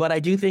 but I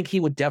do think he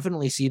would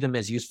definitely see them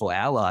as useful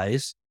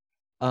allies.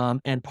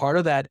 And part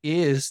of that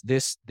is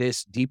this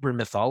deeper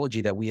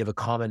mythology that we have a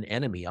common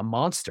enemy, a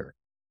monster,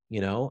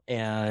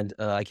 and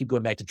I keep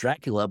going back to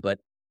Dracula, but,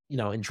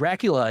 in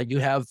Dracula, you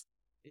have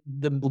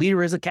the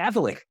leader is a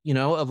Catholic,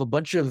 of a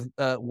bunch of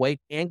white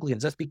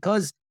Anglicans. That's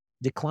because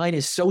decline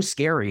is so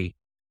scary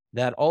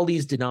that all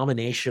these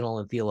denominational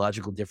and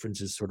theological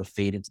differences sort of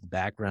fade into the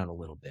background a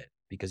little bit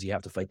because you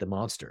have to fight the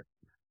monster,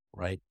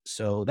 right?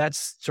 So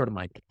that's sort of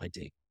my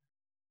take.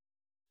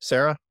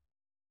 Sarah?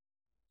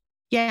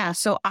 Yeah,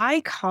 so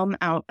I come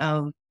out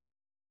of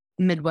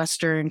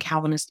Midwestern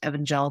Calvinist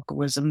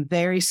evangelicalism,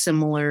 very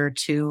similar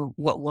to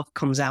what Wolf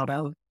comes out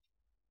of.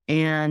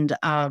 And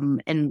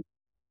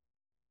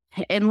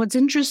what's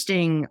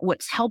interesting,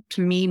 what's helped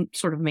me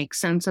sort of make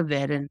sense of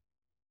it,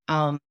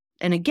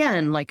 and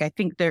again, like I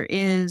think there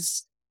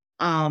has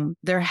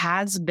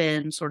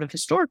been sort of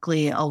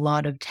historically a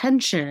lot of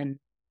tension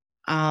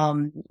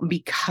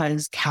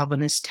because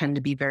Calvinists tend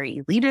to be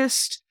very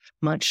elitist,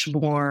 much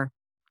more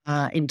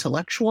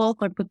intellectual,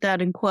 I put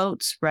that in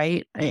quotes,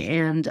 right?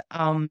 And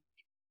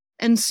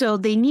so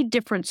they need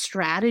different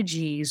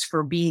strategies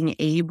for being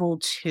able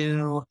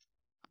to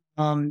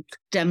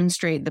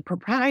demonstrate the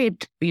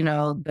propriety,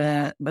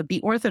 the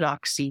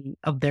orthodoxy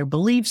of their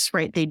beliefs,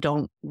 right? They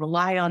don't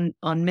rely on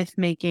myth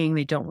making.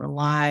 They don't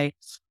rely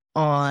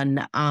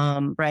on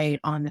on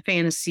the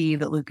fantasy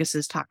that Lucas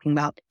is talking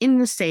about in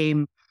the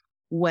same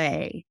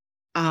way.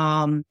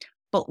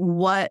 But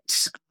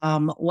what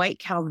white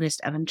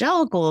Calvinist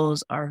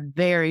evangelicals are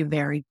very,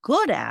 very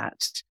good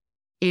at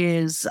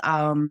is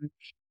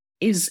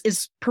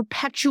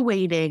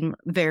perpetuating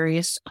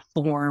various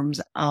forms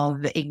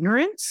of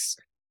ignorance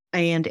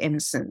and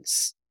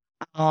innocence,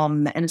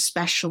 and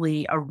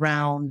especially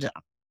around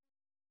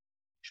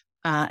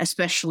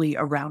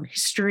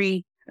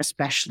history,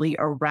 especially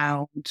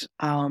around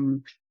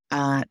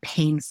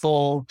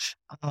painful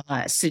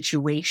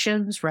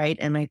situations, right?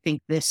 And I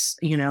think this,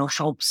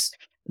 helps.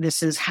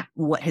 This is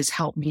what has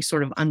helped me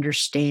sort of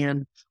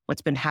understand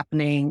what's been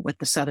happening with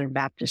the Southern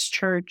Baptist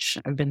Church.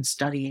 I've been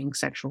studying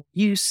sexual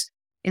abuse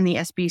in the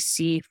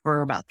SBC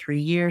for about 3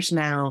 years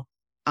now.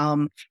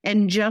 And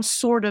just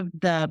sort of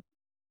the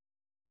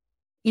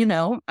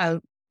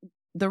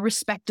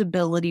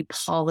respectability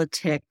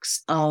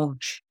politics of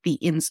the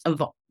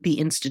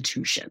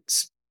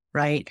institutions,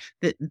 right?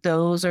 That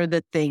those are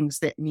the things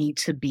that need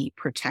to be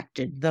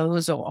protected.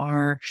 Those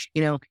are,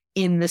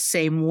 in the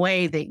same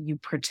way that you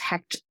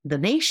protect the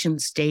nation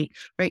state,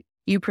 right?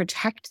 You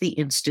protect the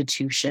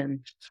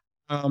institution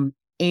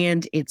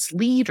and its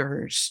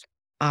leaders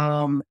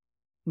through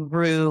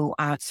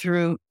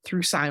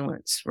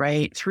silence,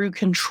 right? Through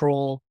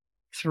control,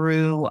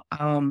 through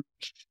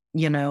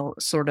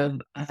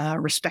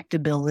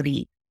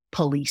respectability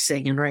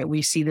policing. And right,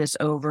 we see this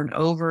over and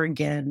over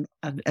again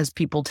as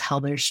people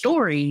tell their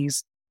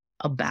stories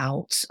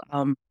about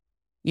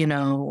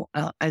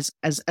as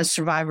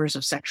survivors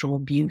of sexual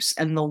abuse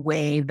and the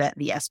way that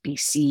the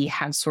SBC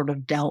has sort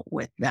of dealt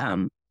with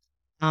them.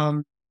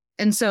 And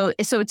so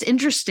it's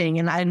interesting.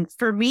 And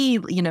for me,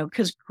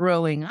 because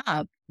growing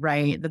up,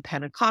 right, the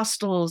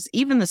Pentecostals,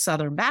 even the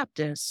Southern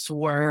Baptists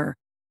were,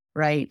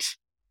 right,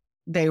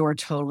 they were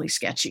totally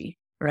sketchy,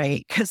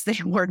 right? Because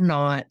they were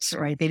not,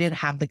 right, they didn't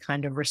have the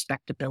kind of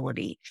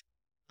respectability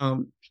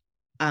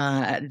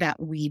that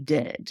we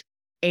did.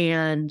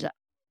 And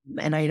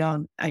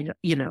I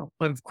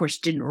of course,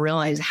 didn't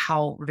realize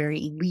how very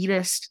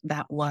elitist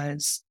that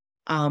was.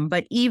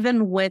 But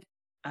even with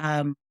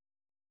a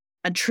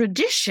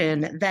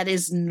tradition that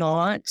is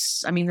not,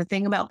 the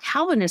thing about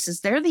Calvinists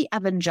is they're the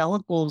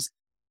evangelicals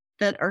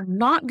that are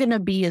not going to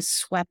be as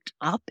swept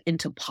up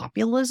into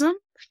populism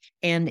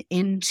and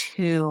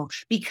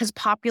because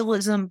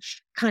populism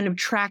kind of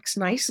tracks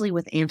nicely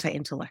with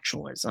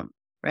anti-intellectualism,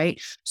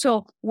 right?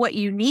 So what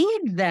you need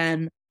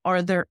then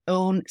are their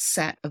own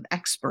set of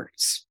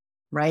experts,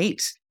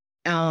 right?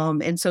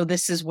 And so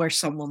this is where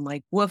someone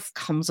like Wolf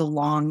comes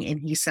along and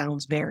he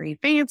sounds very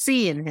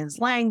fancy in his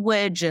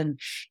language. And,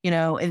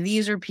 and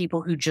these are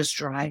people who just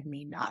drive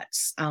me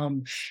nuts.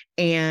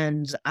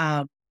 In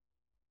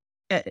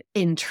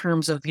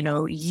terms of,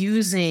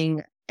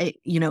 using,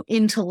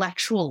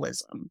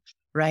 intellectualism,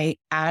 right,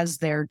 as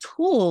their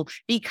tool,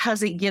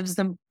 because it gives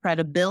them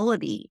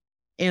credibility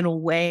in a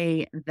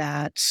way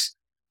that,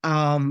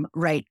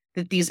 right,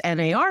 that these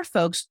NAR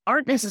folks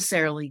aren't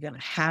necessarily going to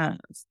have.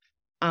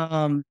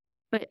 And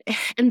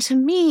to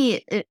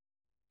me,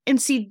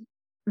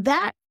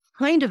 that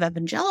kind of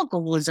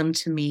evangelicalism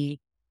to me,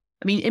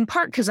 in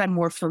part because I'm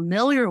more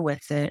familiar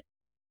with it,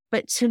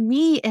 but to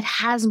me, it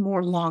has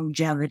more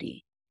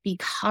longevity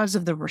because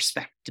of the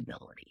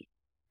respectability,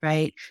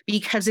 right?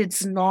 Because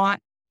it's not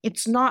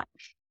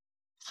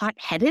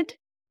hot-headed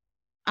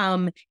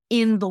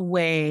in the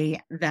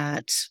way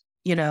that,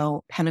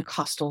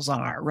 Pentecostals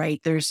are,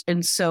 right?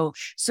 So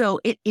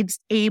it's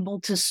able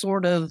to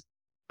sort of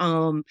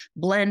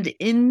blend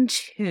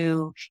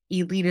into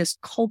elitist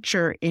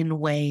culture in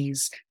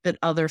ways that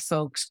other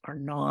folks are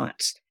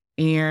not.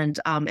 And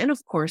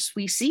of course,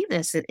 we see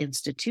this at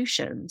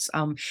institutions.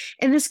 And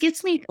this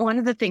gets me, one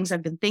of the things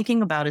I've been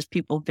thinking about as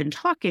people have been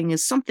talking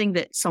is something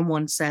that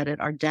someone said at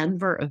our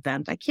Denver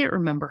event. I can't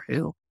remember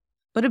who,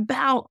 but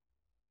about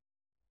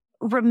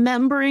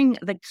remembering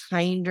the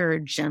kinder,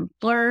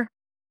 gentler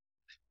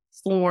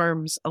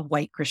forms of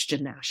white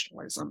Christian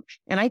nationalism.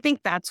 And I think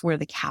that's where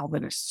the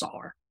Calvinists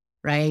are.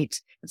 Right.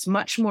 It's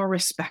much more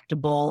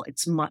respectable.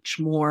 It's much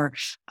more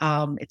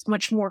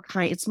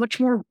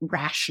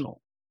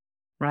rational.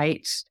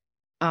 Right.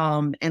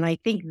 And I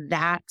think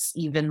that's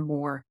even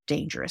more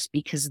dangerous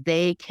because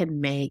they can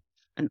make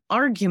an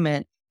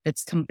argument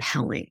that's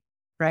compelling.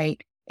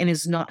 Right. And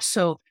is not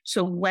so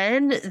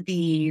when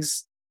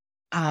these,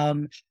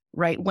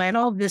 when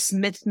all this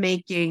myth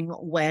making,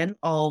 when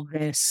all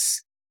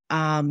this,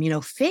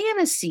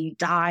 fantasy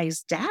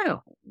dies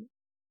down,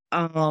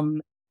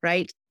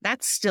 right,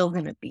 that's still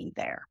going to be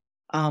there.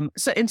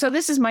 So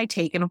this is my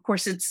take. And of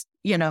course it's,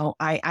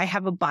 I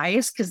have a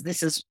bias because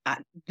this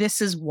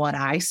is what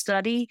I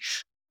study.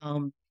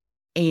 And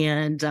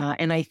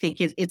I think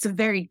it's a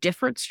very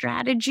different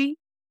strategy.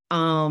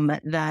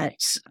 But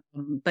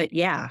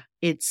yeah,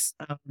 it's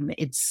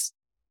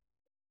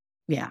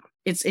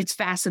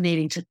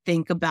fascinating to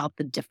think about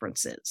the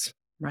differences,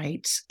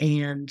 right?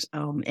 And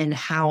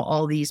how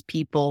all these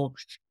people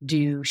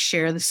do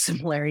share the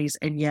similarities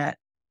and yet,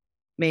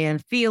 man,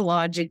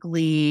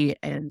 theologically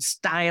and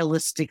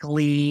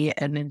stylistically,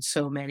 and in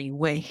so many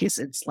ways,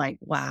 it's like,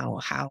 wow,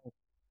 how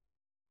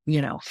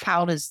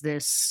does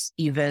this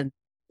even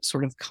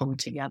sort of come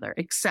together,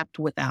 except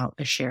without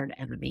a shared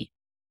enemy?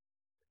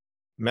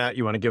 Matt,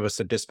 you want to give us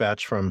a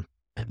dispatch from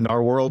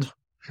our world?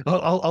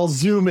 I'll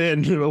zoom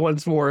in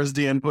once more, as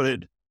Dan put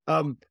it.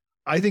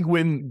 I think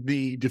when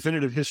the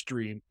definitive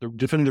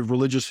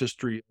religious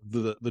history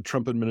of the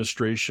Trump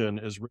administration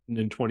is written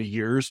in 20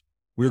 years,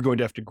 we're going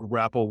to have to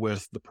grapple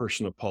with the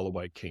person of Paula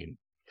White Cain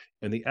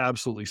and the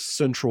absolutely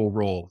central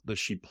role that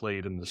she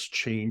played in this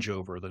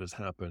changeover that has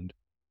happened,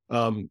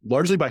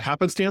 largely by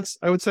happenstance,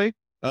 I would say.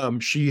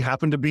 She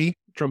happened to be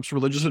Trump's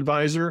religious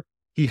advisor.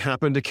 He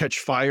happened to catch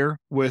fire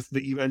with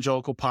the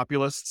evangelical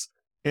populists.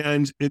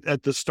 And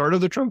at the start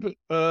of the Trump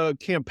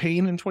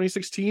campaign in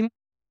 2016,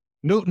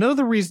 none of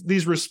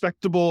these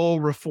respectable,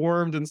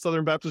 reformed, and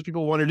Southern Baptist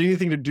people wanted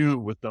anything to do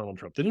with Donald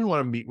Trump. They didn't want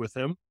to meet with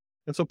him.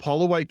 And so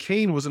Paula White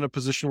Cain was in a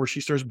position where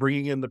she starts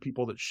bringing in the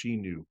people that she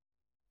knew.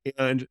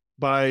 And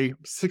by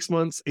 6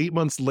 months, 8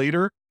 months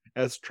later,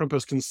 as Trump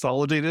has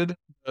consolidated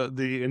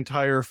the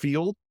entire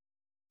field,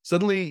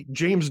 suddenly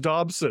James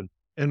Dobson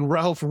and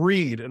Ralph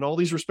Reed and all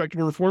these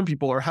respectable reform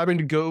people are having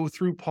to go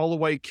through Paula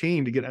White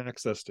Cain to get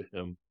access to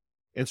him.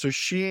 And so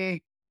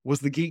she was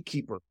the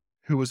gatekeeper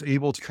who was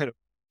able to kind of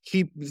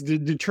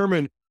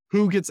determine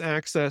who gets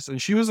access.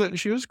 And she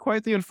was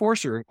quite the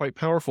enforcer and quite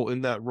powerful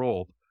in that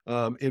role,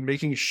 in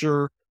making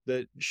sure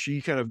that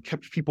she kind of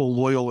kept people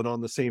loyal and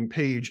on the same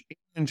page,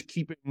 and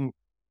keeping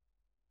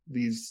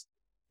these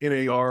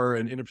NAR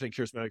and independent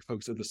charismatic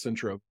folks at the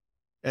center of.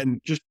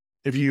 And just,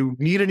 if you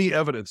need any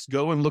evidence,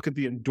 go and look at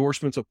the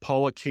endorsements of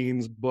Paula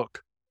Cain's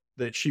book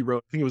that she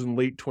wrote. I think it was in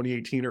late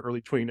 2018 or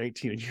early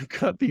 2019. And you've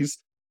got these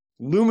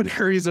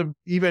luminaries of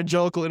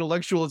evangelical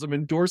intellectualism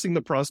endorsing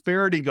the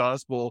prosperity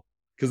gospel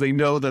because they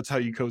know that's how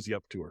you cozy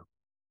up to her.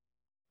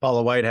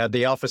 Paula White had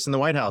the office in the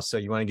White House, so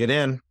you want to get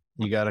in,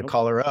 you got to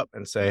call her up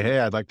and say, "Hey,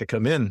 I'd like to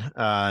come in."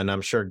 And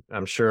I'm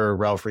sure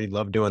Ralph Reed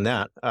loved doing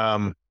that.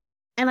 And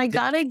I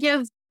gotta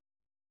give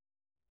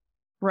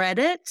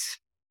credit.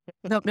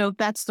 I don't know if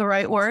that's the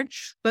right word,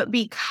 but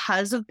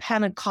because of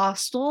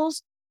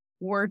Pentecostals,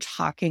 we're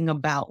talking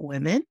about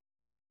women,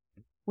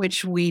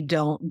 which we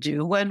don't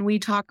do when we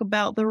talk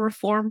about the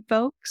Reform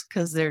folks,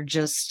 because they're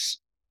just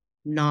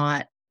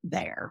not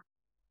there.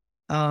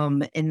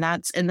 And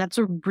that's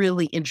a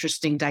really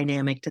interesting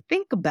dynamic to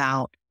think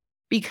about,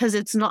 because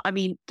it's not, I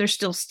mean, they're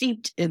still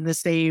steeped in the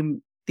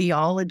same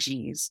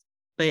theologies,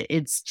 but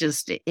it's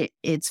just,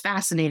 it's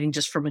fascinating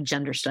just from a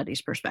gender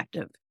studies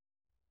perspective.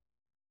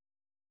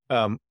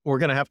 We're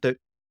going to have to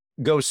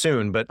go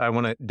soon, but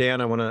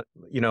Dan,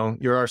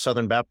 you're our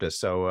Southern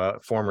Baptist, so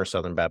former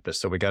Southern Baptist,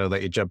 so we got to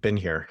let you jump in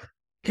here.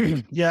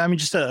 Yeah, I mean,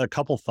 just a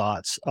couple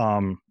thoughts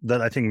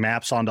that I think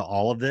maps onto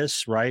all of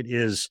this, right,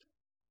 is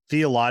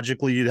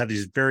theologically, you'd have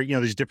these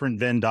these different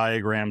Venn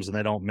diagrams and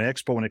they don't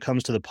mix, but when it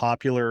comes to the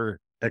popular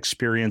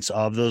experience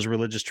of those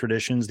religious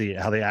traditions,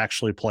 how they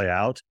actually play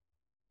out.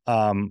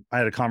 I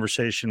had a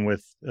conversation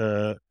with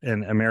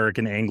an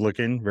American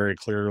Anglican very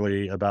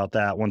clearly about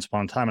that once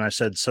upon a time. And I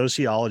said,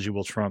 sociology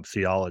will trump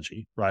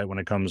theology, right, when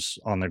it comes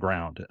on the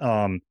ground.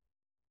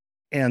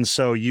 And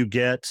so you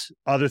get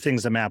other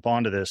things that map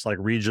onto this, like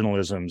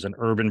regionalisms and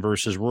urban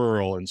versus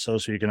rural and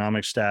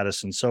socioeconomic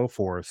status and so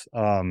forth.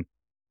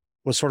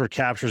 What sort of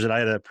captures it, I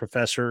had a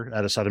professor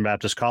at a Southern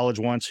Baptist college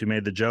once who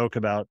made the joke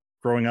about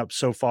growing up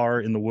so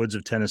far in the woods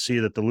of Tennessee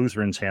that the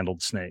Lutherans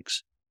handled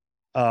snakes.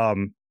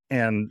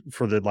 And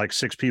for the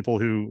 6 people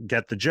who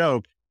get the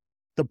joke,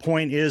 the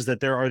point is that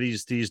there are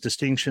these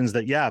distinctions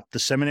that, the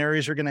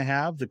seminaries are going to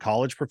have, the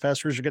college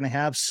professors are going to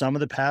have, some of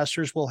the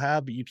pastors will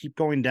have, but you keep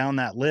going down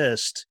that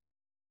list.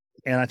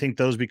 And I think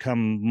those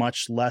become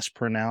much less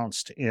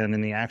pronounced. And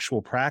in the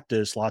actual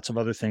practice, lots of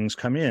other things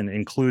come in,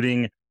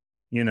 including,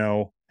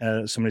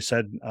 somebody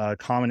said,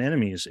 common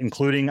enemies,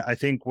 including, I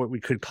think, what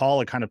we could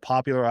call a kind of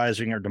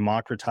popularizing or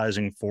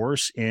democratizing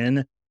force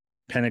in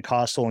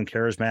Pentecostal and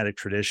charismatic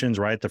traditions,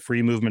 right? The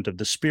free movement of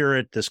the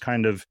Spirit, this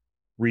kind of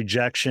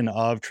rejection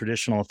of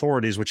traditional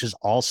authorities, which is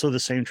also the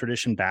same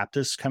tradition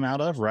Baptists come out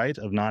of, right?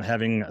 Of not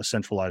having a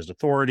centralized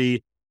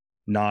authority,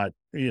 not,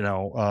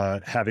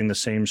 having the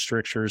same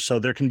strictures. So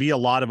there can be a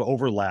lot of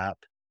overlap,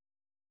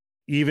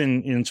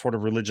 even in sort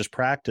of religious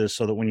practice,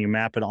 so that when you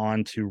map it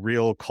onto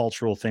real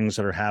cultural things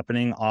that are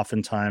happening,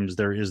 oftentimes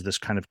there is this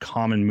kind of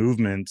common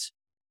movement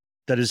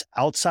that is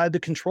outside the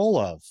control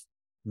of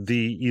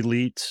the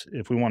elite,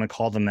 if we want to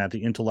call them that,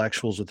 the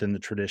intellectuals within the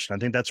tradition. I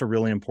think that's a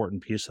really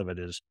important piece of it,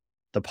 is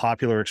the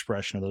popular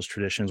expression of those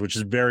traditions, which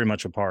is very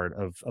much a part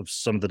of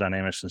some of the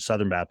dynamics in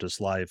Southern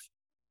Baptist life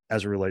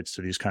as it relates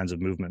to these kinds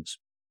of movements.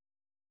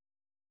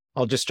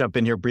 I'll just jump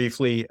in here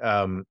briefly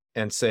and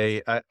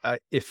say, I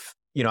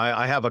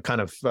have a kind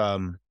of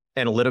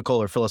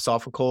analytical or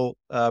philosophical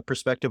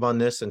perspective on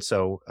this, and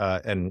so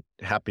and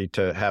happy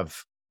to have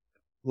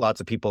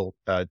lots of people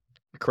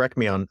correct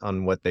me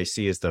on what they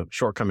see as the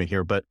shortcoming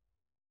here. But,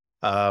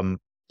 a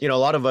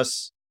lot of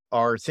us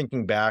are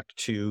thinking back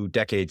to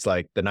decades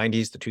like the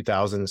 90s, the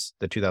 2000s,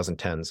 the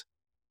 2010s.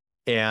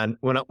 And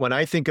when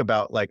I think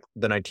about like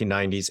the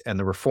 1990s and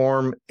the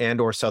Reform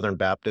and or Southern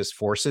Baptist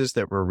forces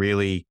that were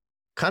really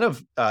kind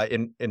of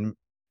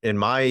in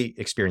my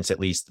experience, at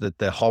least,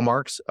 the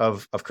hallmarks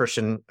of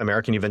Christian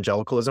American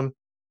evangelicalism.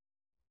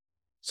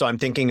 So I'm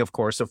thinking, of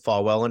course, of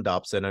Falwell and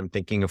Dobson. I'm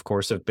thinking, of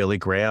course, of Billy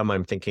Graham.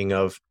 I'm thinking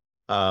of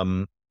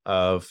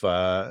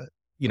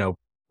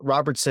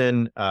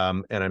Robertson,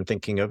 and I'm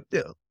thinking of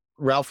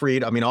Ralph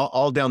Reed. I mean,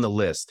 all down the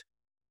list.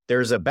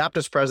 There's a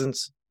Baptist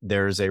presence.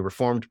 There's a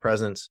Reformed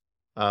presence.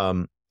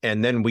 And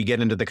then we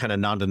get into the kind of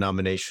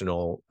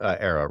non-denominational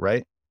era,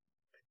 right?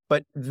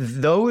 But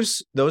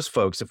those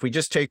folks, if we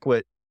just take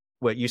what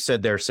you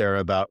said there, Sarah,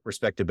 about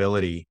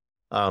respectability,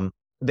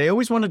 they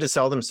always wanted to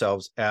sell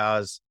themselves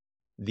as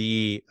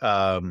they're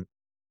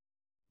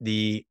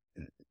the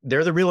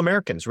real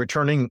Americans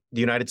returning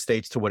the United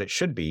States to what it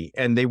should be.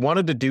 And they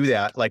wanted to do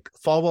that. Like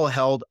Falwell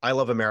held I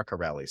Love America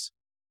rallies.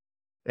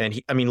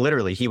 And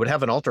literally, he would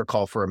have an altar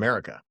call for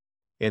America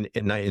in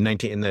the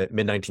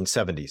mid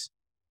 1970s.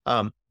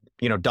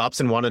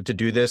 Dobson wanted to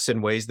do this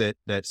in ways that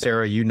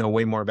Sarah, you know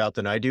way more about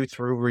than I do,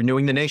 through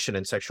renewing the nation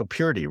and sexual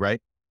purity,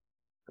 right?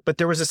 But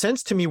there was a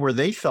sense to me where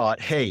they thought,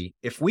 hey,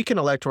 if we can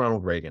elect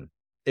Ronald Reagan,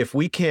 if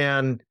we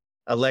can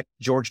elect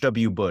George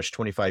W. Bush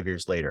 25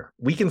 years later,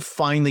 we can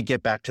finally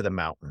get back to the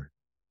mountain,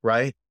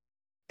 right?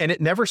 And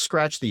it never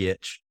scratched the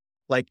itch.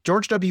 Like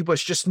George W.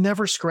 Bush just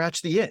never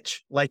scratched the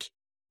itch. Like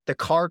the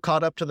car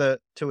caught up to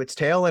its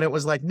tail, and it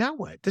was like, now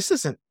what?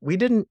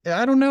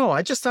 I don't know.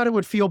 I just thought it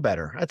would feel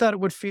better. I thought it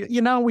would feel,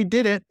 we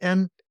did it,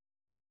 and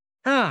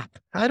I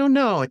don't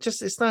know.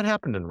 It's not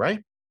happening,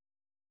 right?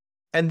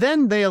 And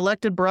then they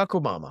elected Barack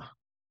Obama.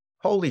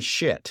 Holy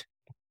shit.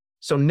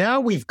 So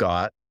now we've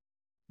got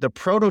the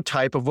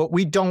prototype of what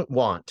we don't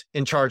want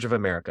in charge of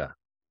America.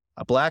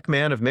 A black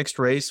man of mixed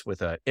race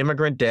with an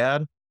immigrant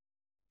dad,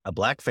 a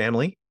black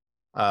family,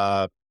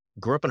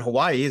 grew up in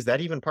Hawaii. Is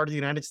that even part of the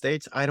United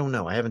States? I don't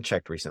know. I haven't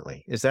checked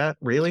recently. Is that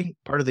really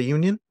part of the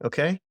union?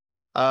 Okay.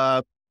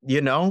 All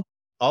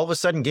of a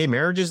sudden gay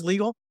marriage is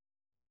legal.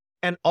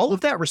 And all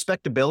of that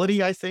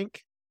respectability, I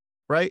think,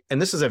 right?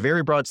 And this is a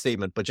very broad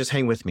statement, but just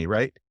hang with me,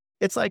 right?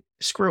 It's like,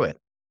 screw it.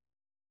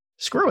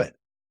 Screw it.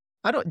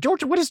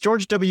 What is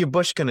George W.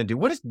 Bush going to do?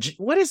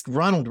 What is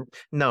Ronald?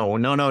 No.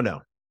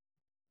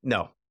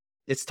 No,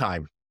 it's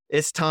time.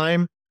 It's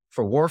time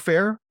for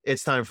warfare.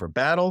 It's time for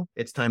battle.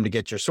 It's time to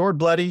get your sword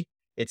bloody.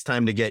 It's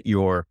time to get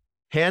your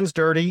hands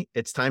dirty.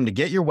 It's time to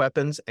get your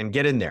weapons and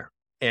get in there.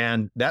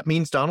 And that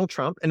means Donald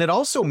Trump. And it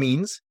also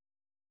means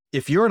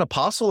if you're an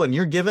apostle and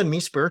you're giving me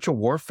spiritual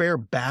warfare,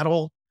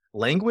 battle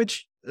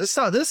language, this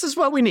is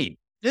what we need.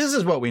 This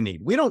is what we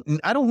need.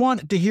 I don't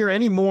want to hear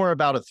any more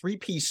about a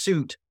 3-piece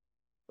suit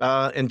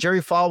and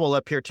Jerry Falwell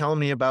up here telling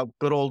me about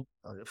good old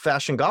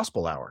fashioned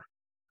gospel hour.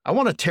 I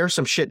want to tear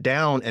some shit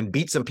down and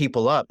beat some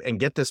people up and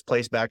get this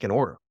place back in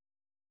order.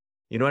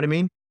 You know what I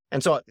mean?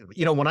 And so,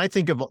 when I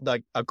think of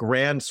like a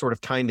grand sort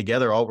of tying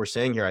together all we're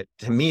saying here,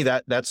 to me,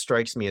 that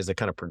strikes me as a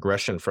kind of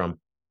progression from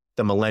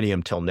the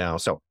millennium till now.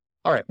 So,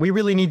 all right, we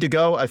really need to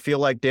go. I feel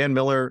like Dan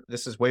Miller,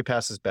 this is way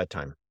past his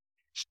bedtime.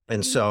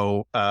 And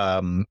so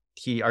are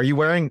you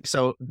wearing,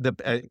 Sarah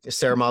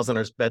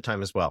Moslener's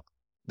bedtime as well.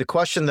 The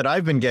question that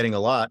I've been getting a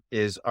lot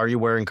is, are you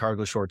wearing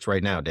cargo shorts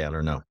right now, Dan,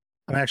 or no?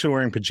 I'm actually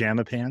wearing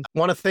pajama pants. I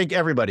want to thank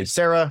everybody.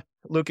 Sarah,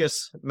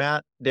 Lucas,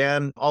 Matt,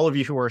 Dan, all of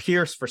you who are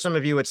here. For some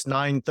of you, it's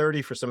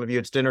 9:30. For some of you,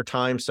 it's dinner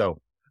time. So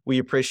we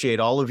appreciate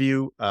all of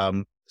you.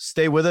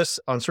 Stay with us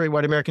on Straight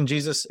White American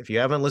Jesus. If you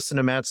haven't listened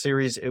to Matt's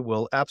series, it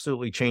will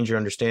absolutely change your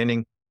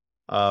understanding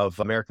of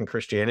American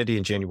Christianity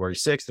in January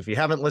 6th. If you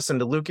haven't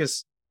listened to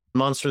Lucas,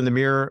 Monster in the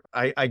Mirror,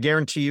 I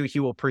guarantee you he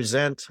will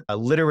present a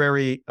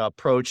literary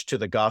approach to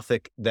the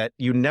Gothic that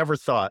you never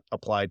thought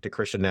applied to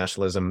Christian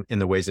nationalism in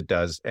the ways it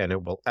does. And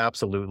it will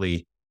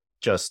absolutely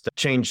just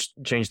change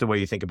the way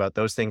you think about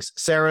those things.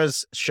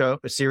 Sarah's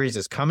series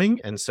is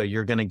coming. And so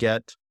you're going to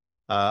get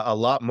a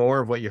lot more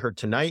of what you heard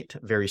tonight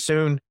very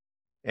soon.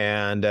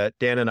 And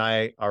Dan and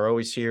I are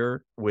always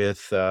here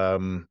with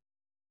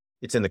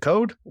It's in the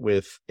Code,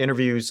 with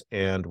interviews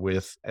and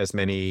with as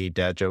many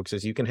dad jokes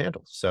as you can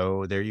handle.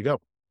 So there you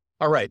go.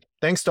 All right.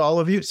 Thanks to all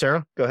of you.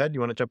 Sarah, go ahead. You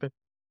want to jump in?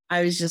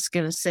 I was just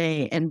going to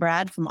say, and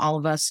Brad, from all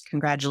of us,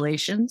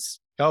 congratulations.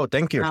 Oh,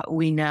 thank you.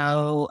 We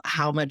know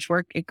how much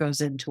work it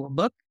goes into a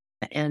book.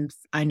 And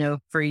I know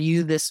for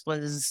you, this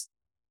was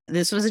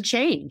a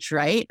change,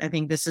 right? I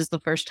think this is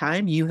the first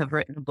time you have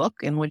written a book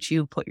in which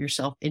you put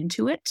yourself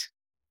into it.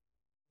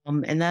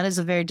 And that is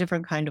a very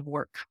different kind of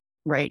work,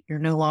 right? You're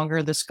no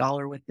longer the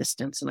scholar with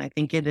distance. And I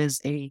think it is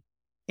a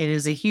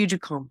huge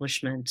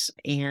accomplishment,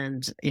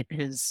 and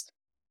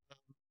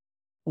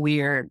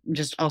we are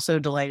just also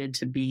delighted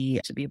to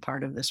be a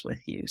part of this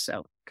with you.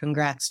 So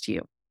congrats to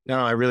you. No,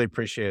 I really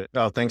appreciate it.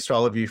 Oh, thanks to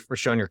all of you for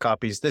showing your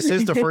copies. This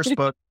is the first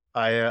book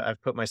I've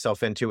put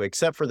myself into,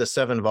 except for the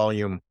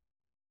 7-volume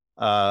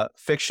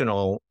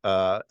fictional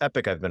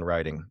epic I've been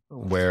writing,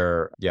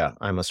 where,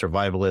 I'm a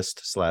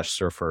survivalist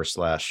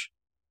 /surfer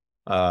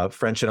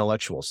French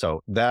intellectual.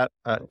 So that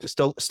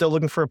still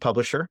looking for a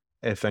publisher.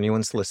 If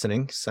anyone's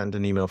listening, send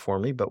an email for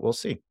me, but we'll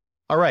see.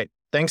 All right.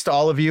 thanks to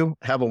all of you.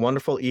 Have a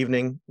wonderful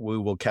evening. We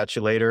will catch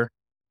you later.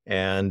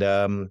 And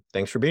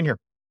thanks for being here.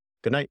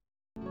 Good night.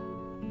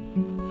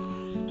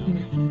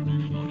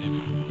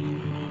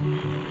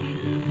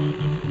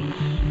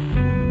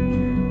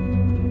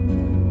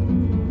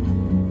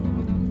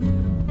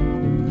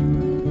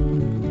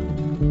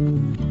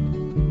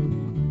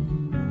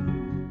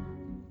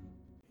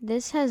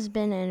 This has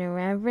been an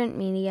Irreverent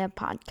Media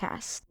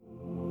podcast.